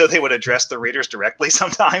 And so they would address the readers directly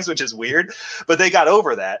sometimes, which is weird, but they got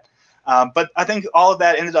over that. But I think all of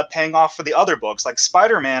that ended up paying off for the other books. Like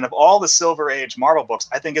Spider-Man, of all the Silver Age Marvel books,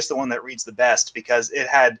 I think it's the one that reads the best because it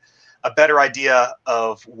had a better idea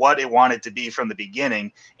of what it wanted to be from the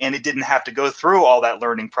beginning, and it didn't have to go through all that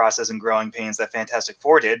learning process and growing pains that Fantastic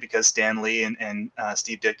Four did, because Stan Lee and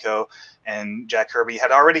Steve Ditko and Jack Kirby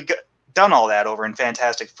had already done all that over in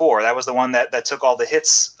Fantastic Four. That was the one that took all the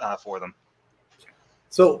hits for them.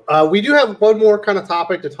 So we do have one more kind of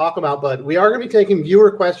topic to talk about, but we are going to be taking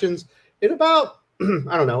viewer questions in about,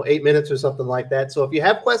 I don't know, 8 minutes or something like that. So if you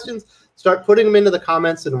have questions, start putting them into the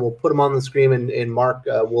comments and we'll put them on the screen, and Mark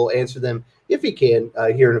will answer them if he can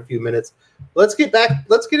here in a few minutes. Let's get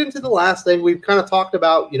into the last thing. We've kind of talked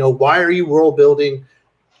about, why are you world building?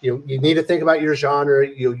 You need to think about your genre.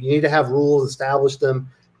 You need to have rules, establish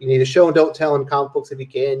them. You need to show and don't tell in comic books if you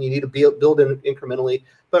can. You need to build in incrementally.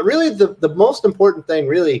 But really, the most important thing,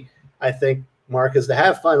 really, I think, Mark, is to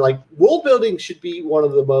have fun. Like, world building should be one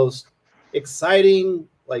of the most exciting,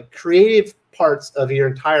 like, creative parts of your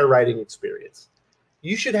entire writing experience.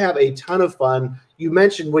 You should have a ton of fun. You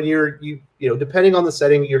mentioned when you depending on the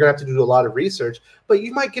setting, you're gonna have to do a lot of research, but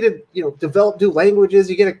you might get to develop new languages.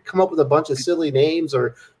 You get to come up with a bunch of silly names,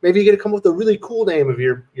 or maybe you get to come up with a really cool name of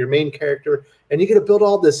your main character, and you get to build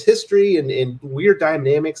all this history and weird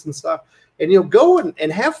dynamics and stuff. And go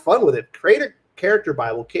and have fun with it. Create a character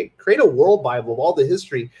Bible, create a world Bible of all the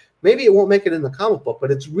history. Maybe it won't make it in the comic book, but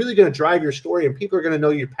it's really going to drive your story, and people are going to know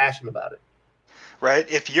you're passionate about it. Right?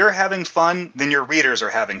 If you're having fun, then your readers are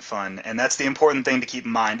having fun. And that's the important thing to keep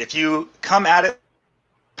in mind. If you come at it,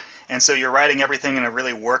 and so you're writing everything in a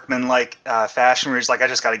really workmanlike fashion, where you're just like, I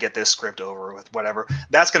just got to get this script over with, whatever,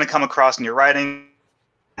 that's going to come across in your writing.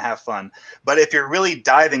 Have fun. But if you're really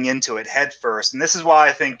diving into it head first, and this is why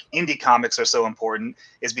I think indie comics are so important,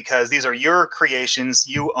 is because these are your creations,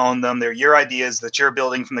 you own them, they're your ideas that you're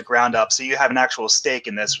building from the ground up, so you have an actual stake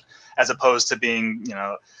in this, as opposed to being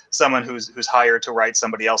someone who's hired to write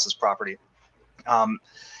somebody else's property.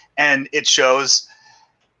 And it shows,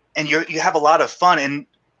 and you have a lot of fun. And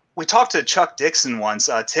we talked to Chuck Dixon once,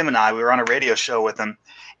 Tim and I, we were on a radio show with him.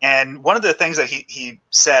 And one of the things that he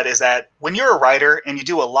said is that when you're a writer and you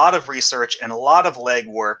do a lot of research and a lot of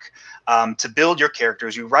legwork to build your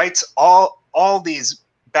characters, you write all these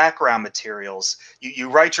background materials, you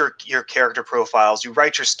write your character profiles, you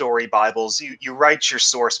write your story Bibles, you write your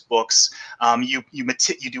source books, you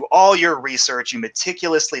do all your research, you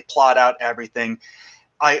meticulously plot out everything.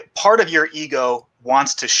 Part of your ego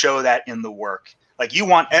wants to show that in the work. Like, you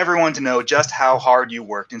want everyone to know just how hard you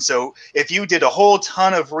worked. And so if you did a whole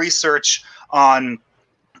ton of research on,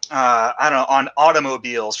 on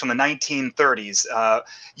automobiles from the 1930s,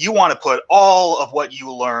 you want to put all of what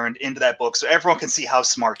you learned into that book so everyone can see how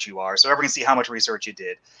smart you are, so everyone can see how much research you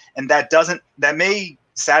did. And that may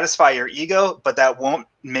satisfy your ego, but that won't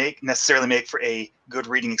necessarily make for a good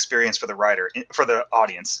reading experience for the writer, for the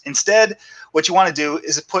audience. Instead, what you want to do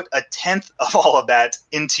is put 1/10 of all of that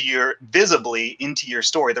visibly into your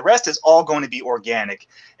story. The rest is all going to be organic,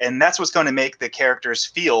 and that's what's going to make the characters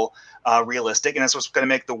feel realistic, and that's what's going to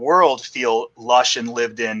make the world feel lush and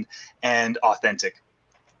lived in and authentic.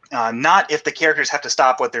 Not if the characters have to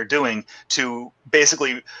stop what they're doing to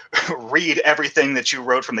basically read everything that you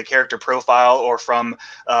wrote from the character profile or from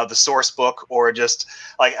the source book, or just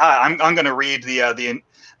like, I'm going to read the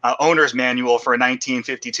owner's manual for a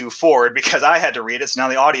 1952 Ford because I had to read it. So now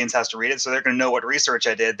the audience has to read it. So they're going to know what research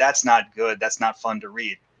I did. That's not good. That's not fun to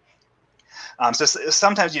read. So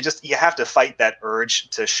sometimes you have to fight that urge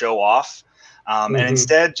to show off, and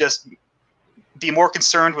instead just be more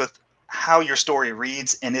concerned with how your story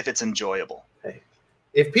reads and if it's enjoyable. Hey,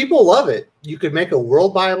 if people love it, you could make a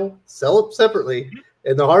World Bible, sell it separately,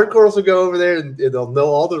 and the hardcores will go over there and they'll know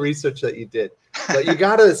all the research that you did. But you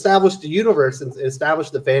got to establish the universe and establish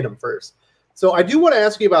the fandom first. So I do want to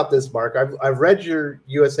ask you about this, Mark. I've read your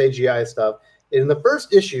USAGI stuff. In the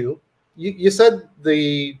first issue, you said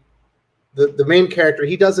the main character,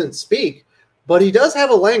 he doesn't speak, but he does have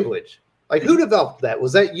a language. Like, who developed that?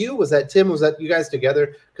 Was that you? Was that Tim? Was that you guys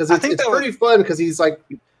together? Because it's pretty fun because he's like,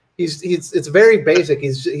 it's very basic.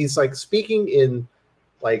 He's like speaking in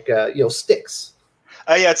like sticks.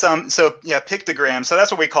 Yeah, it's pictograms. So that's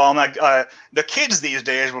what we call them. Like the kids these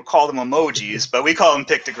days will call them emojis, but we call them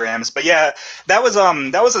pictograms. But yeah, that was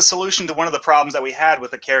a solution to one of the problems that we had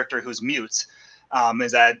with a character who's mute.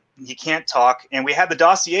 Is that he can't talk, and we had the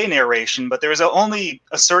dossier narration, but there was only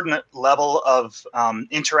a certain level of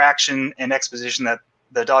interaction and exposition that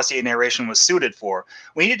the dossier narration was suited for.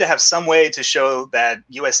 We needed to have some way to show that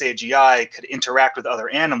USAGI could interact with other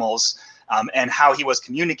animals and how he was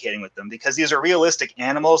communicating with them, because these are realistic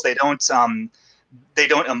animals. They don't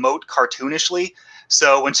emote cartoonishly.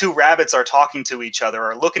 So when two rabbits are talking to each other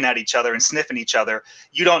or looking at each other and sniffing each other,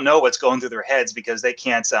 you don't know what's going through their heads because they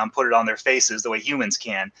can't put it on their faces the way humans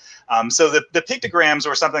can. So the pictograms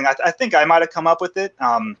were something I think I might have come up with it.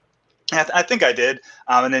 I think I did.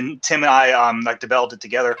 And then Tim and I developed it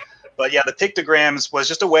together. But yeah, the pictograms was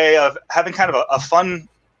just a way of having kind of a fun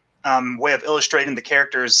way of illustrating the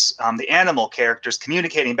characters, the animal characters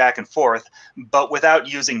communicating back and forth, but without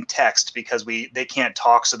using text because they can't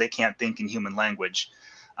talk, so they can't think in human language.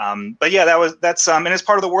 But yeah, that's and it's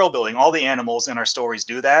part of the world building. All the animals in our stories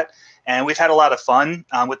do that, and we've had a lot of fun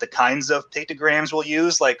with the kinds of pictograms we'll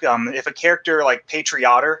use. Like if a character like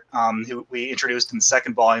Patriotter, who we introduced in the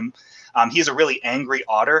second volume, he's a really angry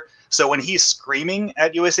otter. So when he's screaming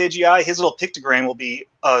at USAGI, his little pictogram will be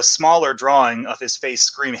a smaller drawing of his face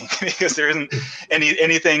screaming because there isn't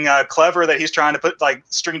anything clever that he's trying to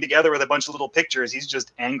string together with a bunch of little pictures. He's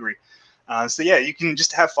just angry. So yeah, you can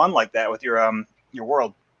just have fun like that with your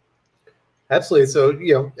world. Absolutely.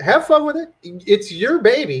 So, have fun with it. It's your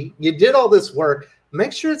baby. You did all this work.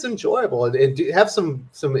 Make sure it's enjoyable and have some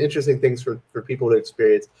interesting things for people to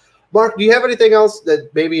experience. Mark, do you have anything else that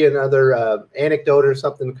maybe another anecdote or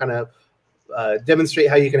something kind of demonstrate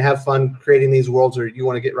how you can have fun creating these worlds, or you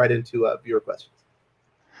want to get right into viewer questions?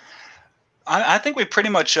 I think we pretty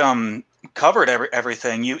much covered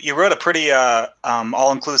everything. You wrote a pretty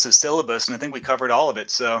all-inclusive syllabus, and I think we covered all of it.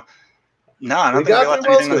 So, no, I don't think we left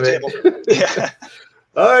anything on the table. Yeah.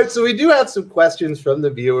 All right, so we do have some questions from the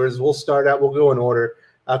viewers. We'll start out. We'll go in order.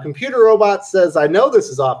 Computer Robot says, I know this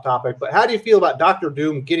is off topic, but how do you feel about Dr.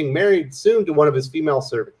 Doom getting married soon to one of his female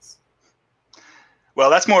servants? Well,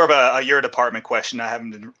 that's more of a your department question. I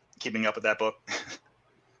haven't been keeping up with that book.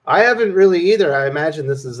 I haven't really either. I imagine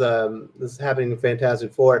this is happening in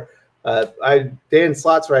Fantastic Four. Dan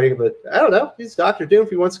Slott's writing, but I don't know. He's Dr. Doom if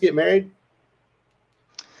he wants to get married.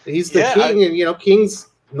 He's the king, and kings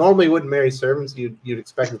normally wouldn't marry servants. You'd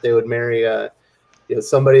expect that they would marry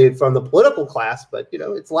somebody from the political class, but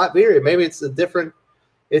it's Latveria. Maybe it's a different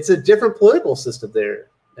political system there,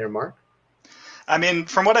 Mark. I mean,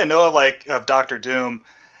 from what I know of Dr. Doom,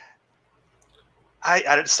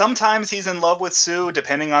 I sometimes he's in love with Sue,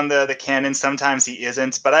 depending on the canon. Sometimes he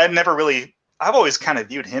isn't, but I've always kind of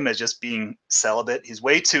viewed him as just being celibate. He's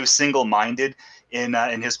way too single-minded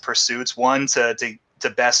in his pursuits. One to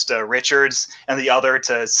best Richards, and the other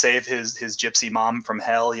to save his gypsy mom from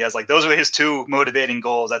hell. He has those are his two motivating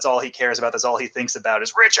goals. That's all he cares about. That's all he thinks about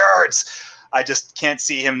is Richards. I just can't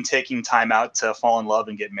see him taking time out to fall in love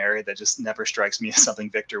and get married. That just never strikes me as something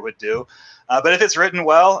Victor would do. But if it's written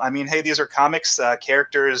well, I mean, hey, these are comics,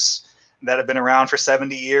 characters that have been around for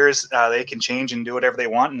 70 years. They can change and do whatever they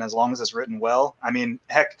want, and as long as it's written well. I mean,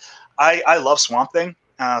 heck, I love Swamp Thing.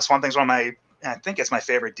 Swamp Thing's I think it's my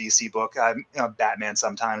favorite DC book. I'm Batman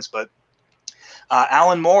sometimes, but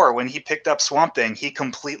Alan Moore, when he picked up Swamp Thing, he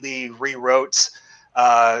completely rewrote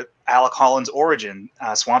Alec Holland's origin.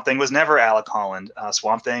 Swamp Thing was never Alec Holland.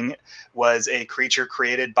 Swamp Thing was a creature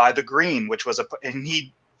created by the Green, which was and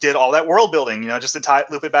he did all that world building, just to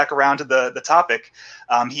loop it back around to the topic.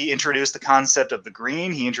 He introduced the concept of the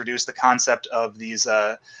Green. He introduced the concept of these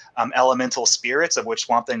elemental spirits, of which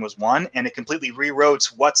Swamp Thing was one, and it completely rewrote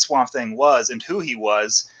what Swamp Thing was and who he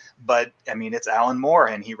was but I mean, it's Alan Moore,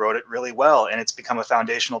 and he wrote it really well, and it's become a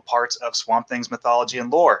foundational part of Swamp Thing's mythology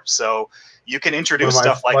and lore. So you can introduce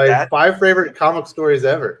stuff like that. 5 favorite comic stories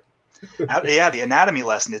ever. Yeah, the anatomy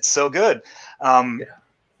lesson. It's so good.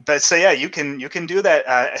 But so yeah, you can do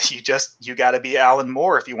that. You got to be Alan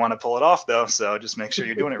Moore if you want to pull it off, though. So just make sure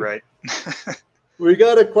you're doing it right. We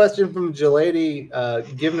got a question from Jalady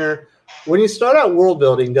Givner. When you start out world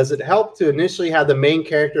building, does it help to initially have the main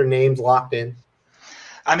character names locked in?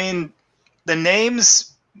 I mean, the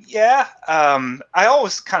names, yeah. I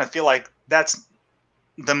always kind of feel like that's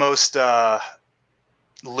the most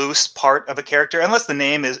loose part of a character, unless the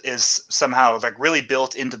name is somehow like really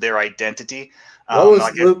built into their identity. What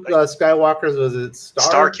was Luke Skywalker's? Was it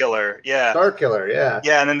Star Killer? Yeah. Star Killer, yeah.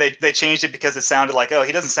 Yeah, and then they changed it because it sounded like, oh,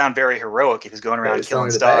 he doesn't sound very heroic if he's going around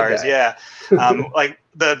killing stars. Yeah. Like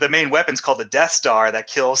the main weapon's called the Death Star that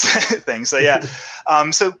kills things. So yeah.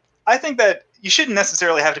 So I think that you shouldn't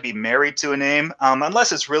necessarily have to be married to a name,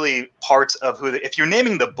 unless it's really part of who. If you're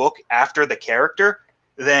naming the book after the character,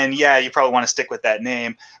 then yeah, you probably want to stick with that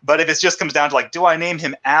name. But if it just comes down to like, do I name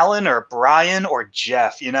him Alan or Brian or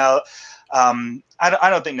Jeff? You know. I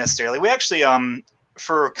don't think necessarily. We actually,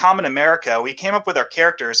 for Common America, we came up with our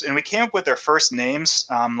characters, and we came up with their first names,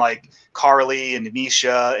 like Carly and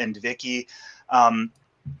Anisha and Vicky, and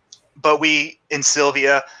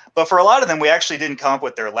Sylvia. But for a lot of them, we actually didn't come up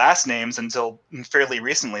with their last names until fairly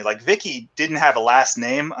recently. Like Vicky didn't have a last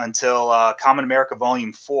name until Common America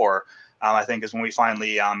Volume 4, I think, is when we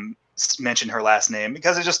finally mentioned her last name,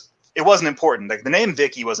 because it wasn't important. Like the name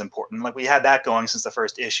Vicky was important. Like we had that going since the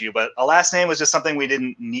first issue, but a last name was just something we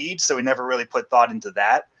didn't need. So we never really put thought into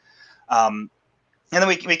that. And then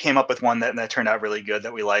we came up with one that turned out really good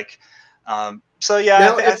that we like. So yeah.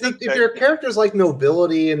 Now, if your character's like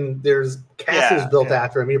nobility and there's castles built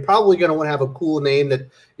after him, you're probably going to want to have a cool name that,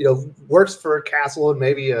 works for a castle and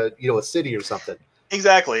maybe a city or something.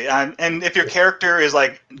 Exactly. And if your character is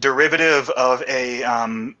like derivative of a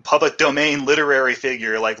public domain literary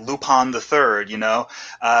figure like Lupin the Third,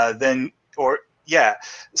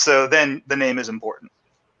 so then the name is important.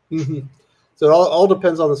 Mm-hmm. So it all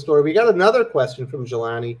depends on the story. We got another question from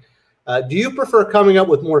Jelani. Do you prefer coming up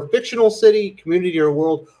with more fictional city, community, or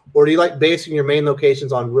world, or do you like basing your main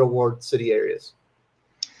locations on real world city areas?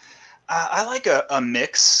 I like a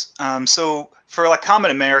mix. So for like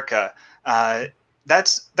Common America, that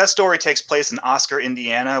story takes place in Oscar,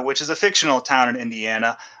 Indiana, which is a fictional town in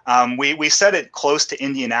Indiana. We set it close to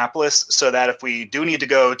Indianapolis so that if we do need to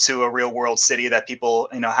go to a real world city that people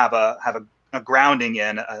have a grounding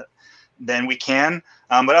in, then we can.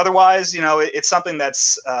 But otherwise, it's something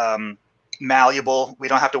that's malleable. We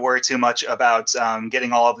don't have to worry too much about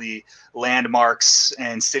getting all of the landmarks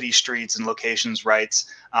and city streets and locations right.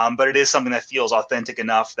 But it is something that feels authentic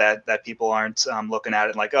enough that people aren't looking at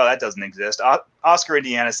it like, oh, that doesn't exist. Oscar,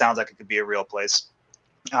 Indiana sounds like it could be a real place.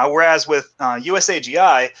 Whereas with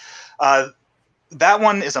USAGI, that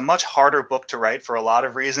one is a much harder book to write for a lot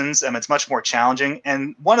of reasons, and it's much more challenging.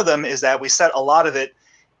 And one of them is that we set a lot of it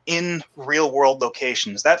in real world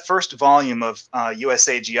locations. That first volume of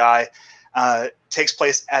USAGI takes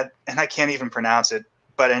place at, and I can't even pronounce it,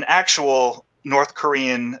 but an actual North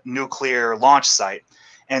Korean nuclear launch site.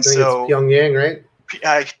 And so it's Pyongyang, right?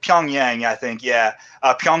 Pyongyang, I think, yeah.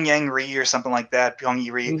 Pyongyang-ri or something like that,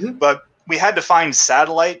 Pyongyang-ri. Mm-hmm. But we had to find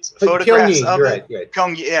satellite photographs of it. Right.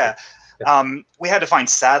 Pyongyang, yeah. We had to find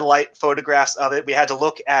satellite photographs of it. We had to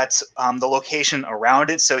look at the location around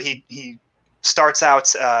it. So he starts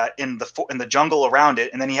out in the jungle around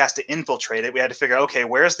it, and then he has to infiltrate it. We had to figure out, okay,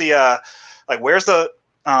 where's the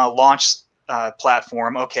launch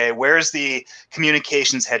platform? Okay, where's the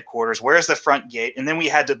communications headquarters? Where's the front gate? And then we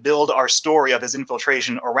had to build our story of his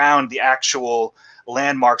infiltration around the actual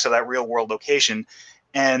landmarks of that real world location,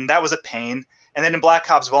 and that was a pain. And then in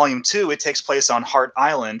Black Ops Volume 2, it takes place on Hart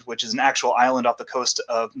Island, which is an actual island off the coast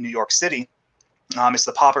of New York City. It's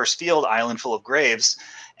the Pauper's Field Island full of graves.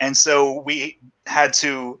 And so we had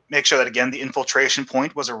to make sure that, again, the infiltration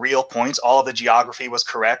point was a real point. All of the geography was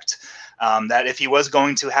correct. That if he was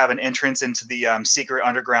going to have an entrance into the secret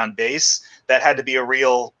underground base, that had to be a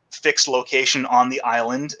real fixed location on the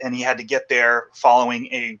island. And he had to get there following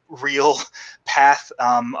a real path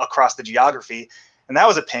across the geography. And that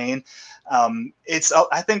was a pain.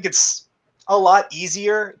 I think it's a lot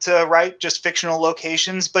easier to write just fictional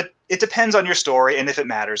locations, but it depends on your story and if it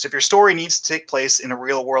matters. If your story needs to take place in a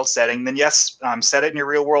real world setting, then yes, set it in your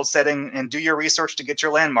real world setting and do your research to get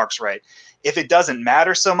your landmarks right. If it doesn't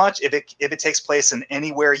matter so much, if it takes place in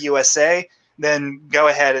anywhere USA, then go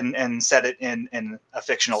ahead and set it in a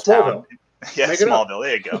fictional town. Yeah, Smallville.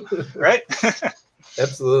 There you go. Right?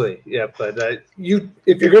 Absolutely. Yeah. But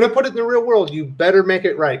if you're going to put it in the real world, you better make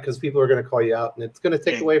it right, because people are going to call you out, and it's going to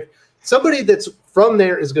take away. Somebody that's from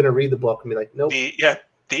there is going to read the book and be like, nope.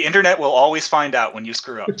 The internet will always find out when you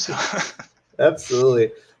screw up. So.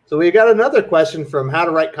 Absolutely. So we got another question from How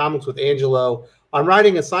to Write Comics with Angelo. I'm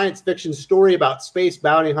writing a science fiction story about space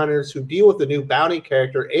bounty hunters who deal with a new bounty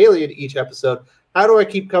character, alien, each episode. How do I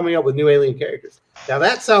keep coming up with new alien characters? Now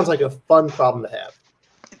that sounds like a fun problem to have.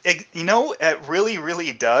 It really,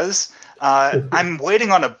 really does. I'm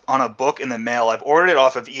waiting on a book in the mail. I've ordered it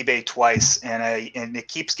off of eBay twice, and it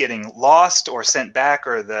keeps getting lost or sent back,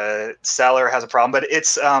 or the seller has a problem. But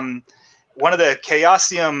it's one of the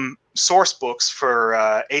Chaosium source books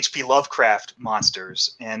for H.P. Lovecraft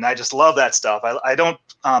monsters, and I just love that stuff. I don't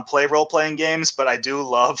play role-playing games, but I do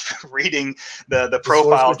love reading the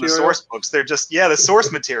profiles and the source books. They're just the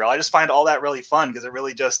source material. I just find all that really fun, because it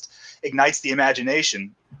really just ignites the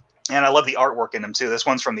imagination. And I love the artwork in them too. This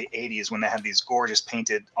one's from the 80s, when they had these gorgeous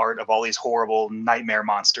painted art of all these horrible nightmare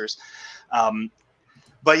monsters.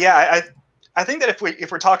 But yeah, I think that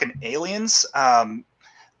if we're talking aliens,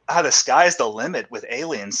 the sky's the limit with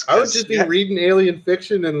aliens. I would just be reading alien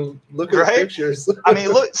fiction and looking at pictures. I mean,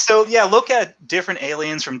 look at different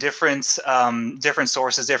aliens from different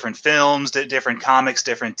sources, different films, different comics,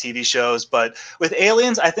 different TV shows. But with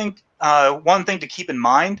aliens, I think one thing to keep in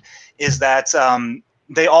mind is that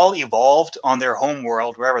they all evolved on their home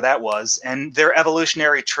world, wherever that was, and their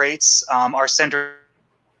evolutionary traits are centered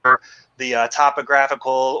where the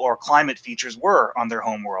topographical or climate features were on their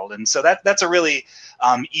home world. And so that's a really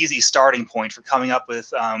easy starting point for coming up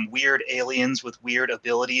with weird aliens with weird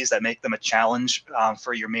abilities that make them a challenge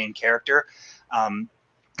for your main character.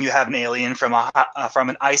 You have an alien from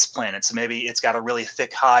an ice planet, so maybe it's got a really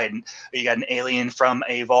thick hide. And you got an alien from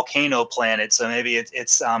a volcano planet, so maybe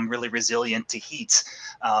it's really resilient to heat.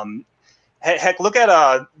 Heck, look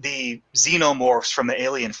at the xenomorphs from the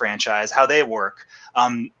Alien franchise, how they work.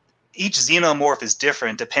 Each xenomorph is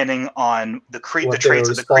different depending on the traits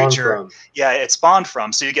of the creature. Yeah, it spawned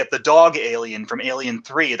from. So you get the dog alien from Alien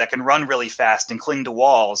 3 that can run really fast and cling to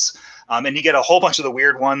walls. And you get a whole bunch of the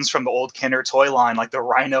weird ones from the old Kenner toy line, like the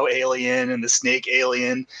rhino alien and the snake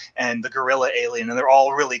alien and the gorilla alien, and they're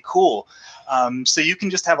all really cool. So you can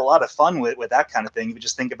just have a lot of fun with that kind of thing. You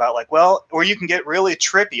just think about or you can get really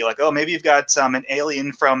trippy, like, oh, maybe you've got an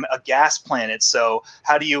alien from a gas planet. So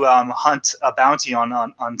how do you hunt a bounty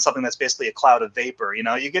on something that's basically a cloud of vapor?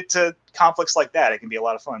 You get to conflicts like that. It can be a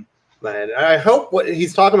lot of fun. Man, I hope what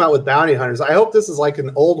he's talking about with bounty hunters, I hope this is like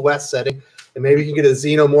an Old West setting, and maybe you can get a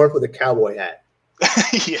xenomorph with a cowboy hat.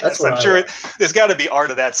 Yes, I'm sure there's got to be art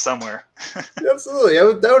of that somewhere. Absolutely.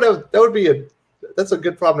 That's a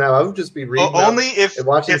good problem now. I would just be reading and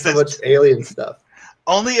watching so much alien stuff.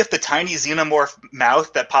 Only if the tiny xenomorph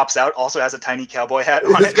mouth that pops out also has a tiny cowboy hat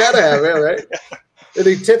on it. It's got to have it, right? And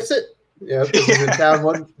he tips it. Yeah, because he's in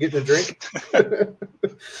town getting a drink. That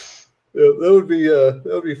would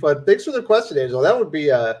be fun. Thanks for the question, Angel. That would be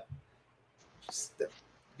just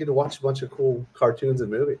get to watch a bunch of cool cartoons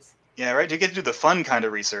and movies. Yeah, right. You get to do the fun kind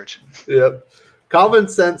of research. Yep. Common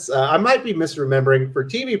sense. I might be misremembering. For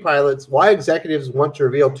TV pilots, why executives want to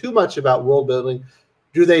reveal too much about world building?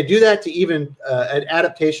 Do they do that to even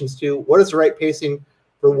adaptations too? What is the right pacing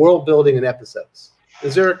for world building in episodes?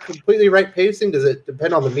 Is there a completely right pacing? Does it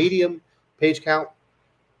depend on the medium, page count?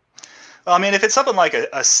 Well, I mean, if it's something like a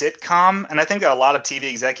sitcom, and I think a lot of TV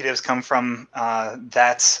executives come from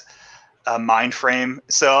that mind frame.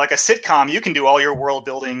 So like a sitcom, you can do all your world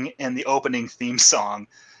building in the opening theme song.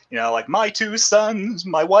 Like my 2 sons,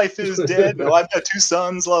 my wife is dead. No, I've got 2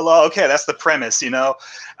 sons, la la. Okay, that's the premise, You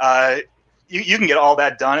can get all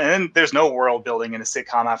that done, and then there's no world building in a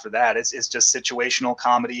sitcom after that. It's just situational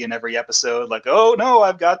comedy in every episode. Like, oh no,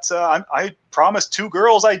 I've got I promised 2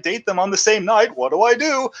 girls I'd date them on the same night. What do I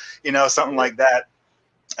do? Something like that.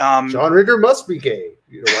 John Ritter must be gay.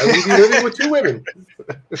 Why would he be living with 2 women?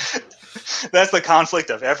 That's the conflict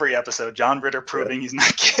of every episode. John Ritter proving he's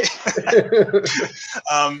not gay.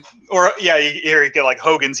 You get like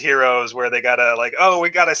Hogan's Heroes, where they gotta we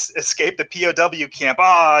gotta escape the POW camp.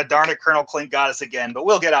 Darn it, Colonel Clint got us again. But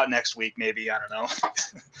we'll get out next week, maybe. I don't know,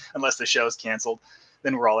 unless the show's canceled.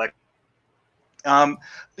 Then we're all like.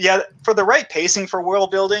 For the right pacing for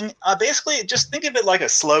world building, basically just think of it like a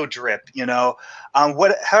slow drip,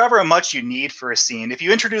 however much you need for a scene. If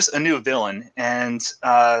you introduce a new villain and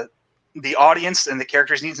the audience and the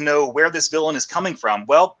characters need to know where this villain is coming from,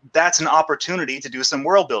 well, that's an opportunity to do some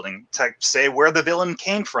world building, to say where the villain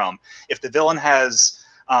came from. If the villain has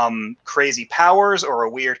crazy powers or a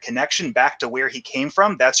weird connection back to where he came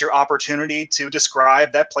from, that's your opportunity to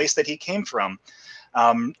describe that place that he came from.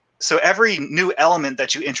 So every new element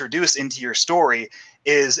that you introduce into your story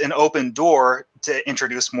is an open door to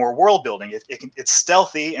introduce more world building. It's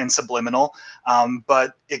stealthy and subliminal,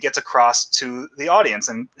 but it gets across to the audience.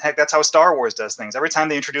 And heck, that's how Star Wars does things. Every time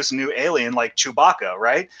they introduce a new alien, like Chewbacca,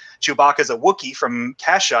 right? Chewbacca is a Wookiee from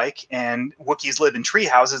Kashyyyk, and Wookiees live in tree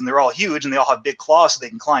houses, and they're all huge, and they all have big claws so they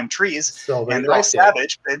can climb trees, and they're all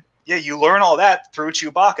savage. But yeah, you learn all that through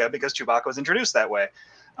Chewbacca because Chewbacca was introduced that way.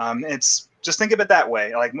 It's just think of it that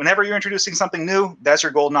way. Like whenever you're introducing something new, that's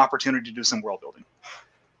your golden opportunity to do some world building.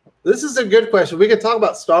 This is a good question. We can talk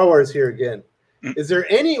about Star Wars here again. Is there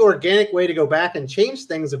any organic way to go back and change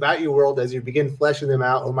things about your world as you begin fleshing them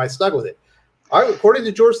out, or am I stuck with it? According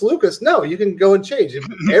to George Lucas, no, you can go and change.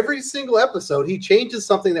 Every single episode, he changes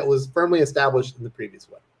something that was firmly established in the previous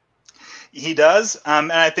one. He does.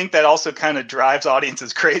 And I think that also kind of drives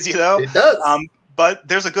audiences crazy, though. It does. But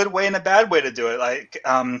there's a good way and a bad way to do it. Like,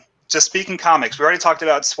 just speaking comics, we already talked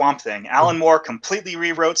about Swamp Thing. Alan Moore completely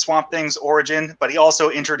rewrote Swamp Thing's origin, but he also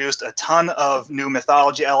introduced a ton of new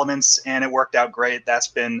mythology elements, and it worked out great. That's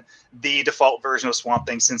been the default version of Swamp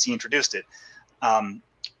Thing since he introduced it.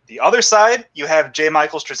 The other side, you have J.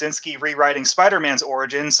 Michael Straczynski rewriting Spider-Man's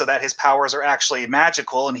origin so that his powers are actually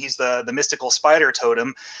magical, and he's the mystical spider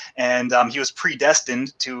totem, and he was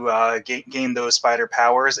predestined to gain those spider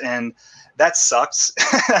powers, and that sucks.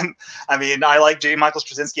 I mean, I like J. Michael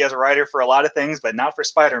Straczynski as a writer for a lot of things, but not for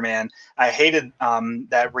Spider-Man. I hated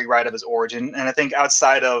that rewrite of his origin, and I think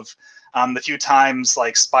outside of the few times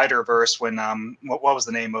like Spider-Verse when what was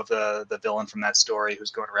the name of the villain from that story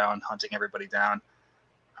who's going around hunting everybody down?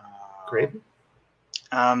 Graven?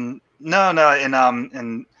 No,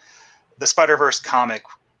 in the Spider-Verse comic,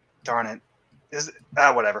 darn it, is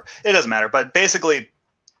whatever. It doesn't matter. But basically,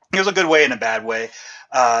 there's a good way and a bad way.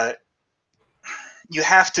 You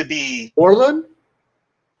have to be Morlun,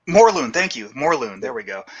 thank you. Morlun, there we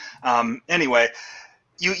go. Anyway,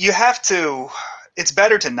 you have to. It's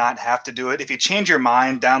better to not have to do it. If you change your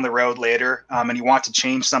mind down the road later, and you want to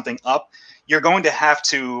change something up, you're going to have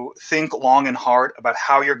to think long and hard about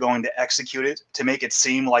how you're going to execute it to make it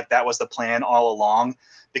seem like that was the plan all along,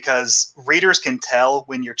 because readers can tell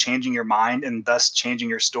when you're changing your mind and thus changing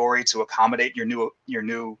your story to accommodate your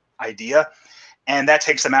new idea. And that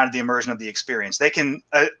takes them out of the immersion of the experience. They can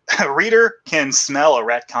a reader can smell a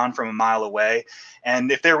retcon from a mile away.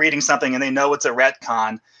 And if they're reading something and they know it's a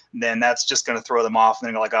retcon, then that's just going to throw them off. And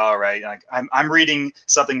they're like, all right, like, I'm reading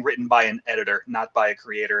something written by an editor, not by a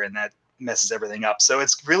creator. And that messes everything up. So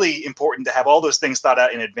it's really important to have all those things thought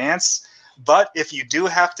out in advance. But if you do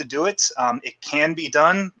have to do it, it can be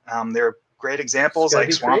done. There are great examples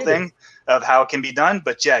like Swamp Thing of how it can be done.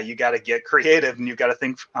 But yeah, you got to get creative and you've got to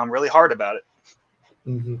think really hard about it.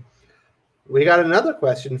 Mm-hmm. We got another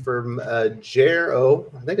question from Jero.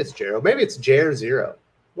 I think it's Jero. Maybe it's Jer0.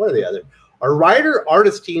 One or the other. Are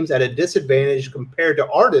writer-artist teams at a disadvantage compared to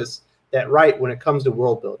artists that write when it comes to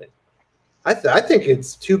world building? I think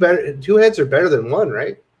it's two heads are better than one,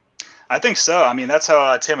 right? I think so. I mean, that's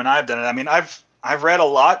how Tim and I have done it. I mean, I've read a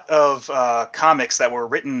lot of comics that were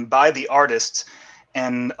written by the artists,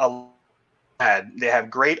 and they have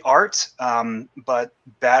great art, but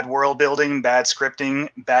bad world building, bad scripting,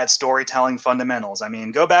 bad storytelling fundamentals. I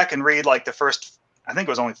mean, go back and read like I think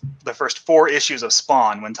it was only the first 4 issues of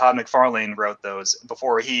Spawn when Todd McFarlane wrote those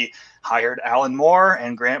before he hired Alan Moore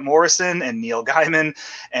and Grant Morrison and Neil Gaiman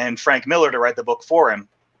and Frank Miller to write the book for him.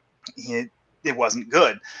 It wasn't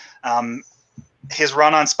good. His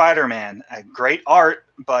run on Spider-Man, great art,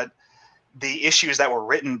 but the issues that were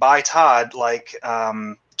written by Todd, like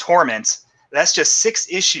Torment, that's just 6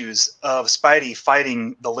 issues of Spidey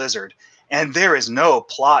fighting the Lizard. And there is no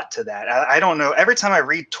plot to that. I don't know. Every time I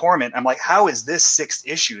read Torment, I'm like, how is this 6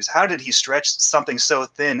 issues? How did he stretch something so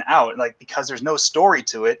thin out? Like, because there's no story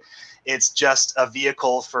to it. It's just a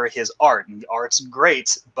vehicle for his art. And the art's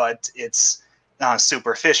great, but it's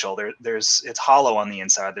superficial. It's hollow on the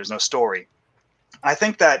inside. There's no story. I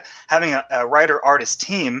think that having a writer-artist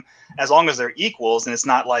team, as long as they're equals, and it's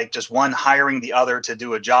not like just one hiring the other to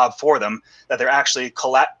do a job for them, that they're actually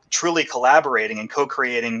truly collaborating and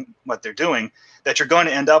co-creating what they're doing, that you're going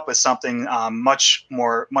to end up with something much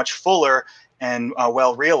fuller and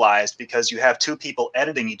well realized, because you have 2 people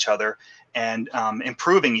editing each other and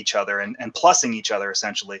improving each other and plussing each other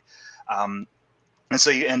essentially, and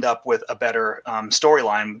so you end up with a better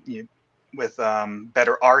storyline. With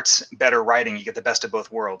better art, better writing, you get the best of both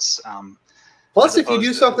worlds. Plus, if you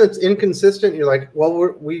do something that's inconsistent, you're like,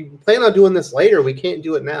 well, we plan on doing this later. We can't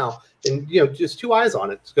do it now. And, just 2 eyes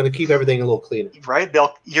on it. It's going to keep everything a little cleaner. Right.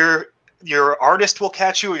 your artist will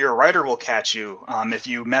catch you or your writer will catch you if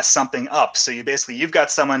you mess something up. So you've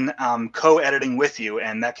got someone co-editing with you,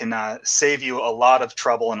 and that can save you a lot of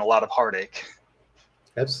trouble and a lot of heartache.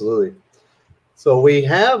 Absolutely. So we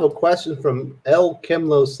have a question from L.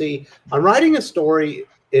 Kimlo C. I'm writing a story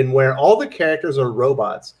in where all the characters are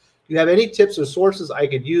robots. Do you have any tips or sources I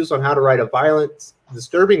could use on how to write a violent,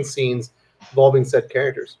 disturbing scenes involving said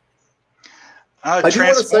characters? I do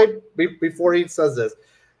want to say, before he says this,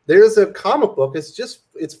 there's a comic book.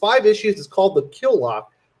 It's 5 issues. It's called The Kill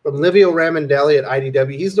Lock from Livio Ramondelli at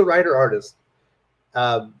IDW. He's the writer-artist.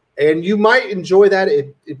 And you might enjoy that.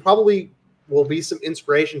 It probably will be some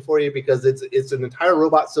inspiration for you because it's an entire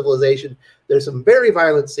robot civilization. There's some very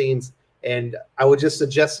violent scenes, and I would just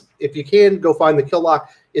suggest, if you can, go find The Kill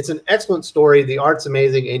Lock. It's an excellent story. The art's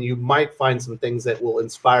amazing, and you might find some things that will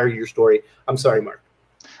inspire your story. I'm sorry, Mark.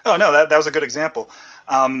 Oh, no, that was a good example.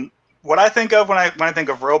 What I think of when I think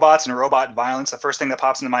of robots and robot violence, the first thing that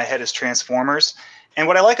pops into my head is Transformers. And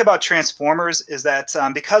what I like about Transformers is that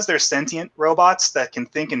because they're sentient robots that can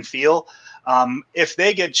think and feel, if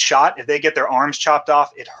they get shot, if they get their arms chopped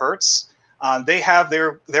off, it hurts. They have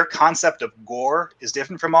their concept of gore is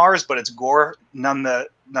different from ours, but it's gore none the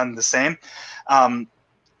same.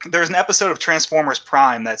 There's an episode of Transformers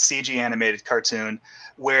Prime, that CG animated cartoon,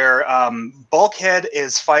 where Bulkhead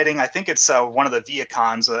is fighting, I think it's one of the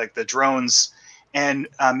Viacons, like the drones, and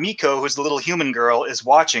Miko, who's the little human girl, is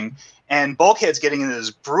watching, and Bulkhead's getting into this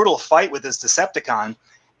brutal fight with this Decepticon,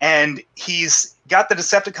 and he's got the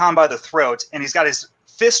Decepticon by the throat, and he's got his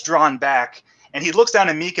fist drawn back, and he looks down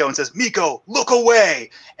at Miko and says, "Miko, look away!"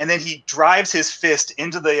 And then he drives his fist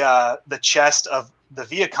into the chest of the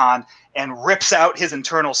Viacon and rips out his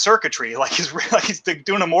internal circuitry, like he's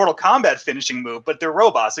doing a Mortal Kombat finishing move, but they're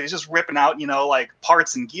robots, so he's just ripping out, like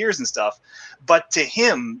parts and gears and stuff. But to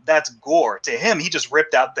him, that's gore. To him, he just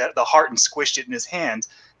ripped out the heart and squished it in his hand.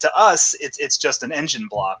 To us, it's just an engine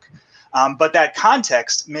block. But that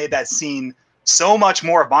context made that scene so much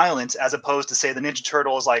more violent, as opposed to, say, the Ninja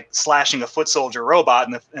Turtles like slashing a foot soldier robot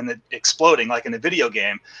and the exploding like in a video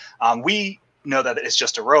game. We know that it's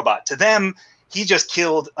just a robot. To them, he just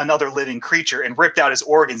killed another living creature and ripped out his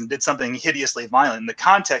organs and did something hideously violent. And the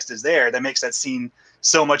context is there that makes that scene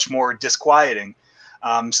so much more disquieting.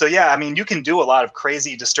 So yeah, I mean, you can do a lot of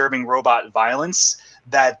crazy, disturbing robot violence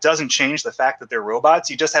that doesn't change the fact that they're robots.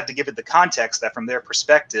 You just have to give it the context that from their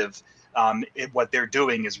perspective, what they're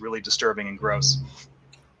doing is really disturbing and gross.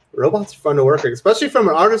 Robots are fun to work with, especially from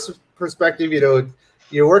an artist's perspective.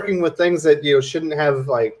 You're working with things that shouldn't have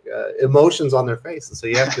like emotions on their faces, so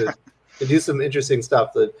you have to do some interesting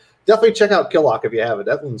stuff. But definitely check out Kill Lock if you haven't.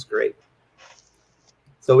 That one's great.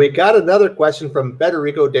 So we got another question from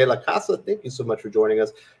Federico de la Casa. Thank you so much for joining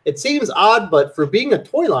us. It seems odd, but for being a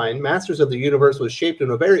toy line, Masters of the Universe was shaped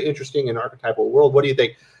in a very interesting and archetypal world. What do you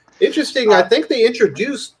think? Interesting. I think they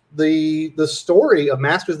introduced the story of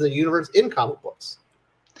Masters of the Universe in comic books.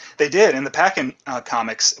 They did in the Packin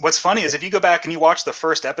comics. What's funny is if you go back and you watch the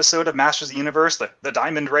first episode of Masters of the Universe, the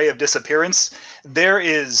Diamond Ray of Disappearance, there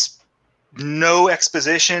is no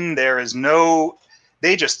exposition.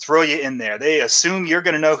 They just throw you in there. They assume you're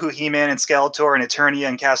going to know who He-Man and Skeletor and Eternia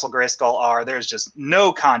and Castle Grayskull are. There's just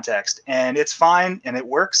no context, and it's fine, and it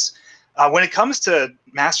works. When it comes to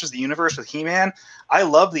Masters of the Universe with He-Man, I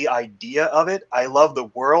love the idea of it. I love the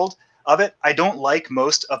world of it. I don't like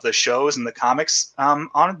most of the shows and the comics on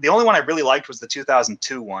it. The only one I really liked was the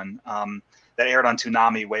 2002 one that aired on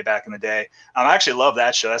Toonami way back in the day. I actually love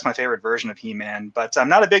that show. That's my favorite version of He-Man. But I'm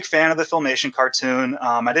not a big fan of the Filmation cartoon.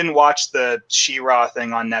 I didn't watch the She-Ra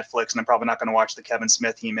thing on Netflix, and I'm probably not going to watch the Kevin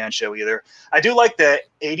Smith He-Man show either. I do like the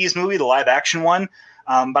 80s movie, the live-action one,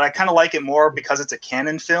 but I kind of like it more because it's a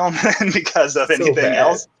canon film than because of anything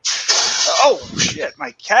else. Oh, shit.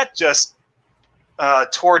 My cat just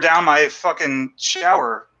tore down my fucking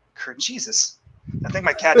shower curtain. Jesus. I think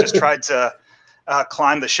my cat just tried to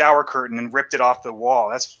climb the shower curtain and ripped it off the wall.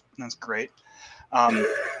 That's great.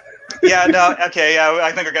 Yeah, no, okay.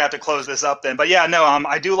 I think we're gonna have to close this up then. But yeah, no,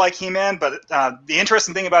 I do like He-Man. But the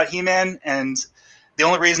interesting thing about He-Man, and the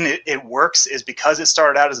only reason it works, is because it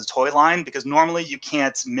started out as a toy line. Because normally you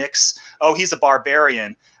can't mix. Oh, he's a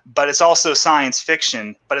barbarian, but it's also science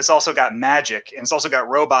fiction. But it's also got magic, and it's also got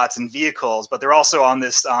robots and vehicles. But they're also on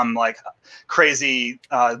this like crazy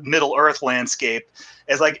Middle Earth landscape.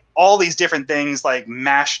 It's like all these different things like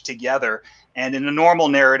mashed together. And in a normal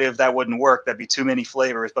narrative, that wouldn't work. That'd be too many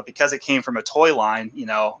flavors. But because it came from a toy line,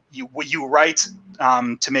 you write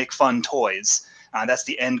to make fun toys. That's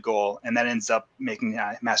the end goal, and that ends up making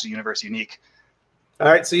Master Universe unique. All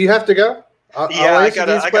right, so you have to go. I'll answer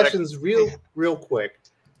these questions real quick.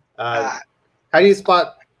 How do you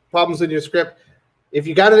spot problems in your script, if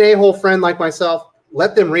you got an a-hole friend like myself,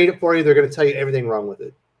 let them read it for you. They're going to tell you everything wrong with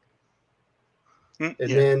it. And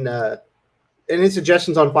then any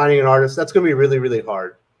suggestions on finding an artist, that's going to be really, really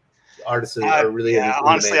hard. Artists are really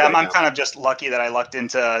honestly, I'm kind of just lucky that I lucked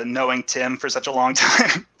into knowing Tim for such a long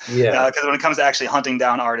time. Yeah. Because when it comes to actually hunting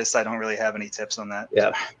down artists, I don't really have any tips on that.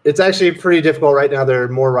 Yeah. It's actually pretty difficult right now. There are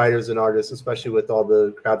more writers than artists, especially with all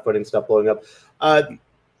the crowdfunding stuff blowing up.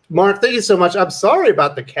 Mark, thank you so much. I'm sorry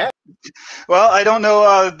about the cat. Well, I don't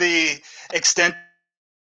know the extent.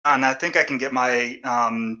 And I think I can get my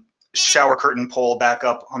shower curtain pole back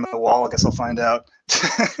up on the wall. I guess I'll find out.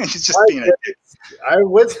 He's just being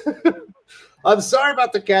I'm sorry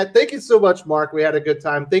about the cat. Thank you so much, Mark. We had a good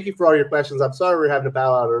time. Thank you for all your questions. I'm sorry we're having to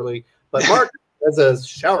bow out early, but Mark has a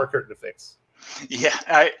shower curtain to fix. Yeah.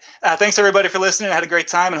 All right. Thanks everybody for listening. I had a great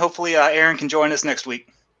time, and hopefully Aaron can join us next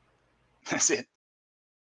week. That's it.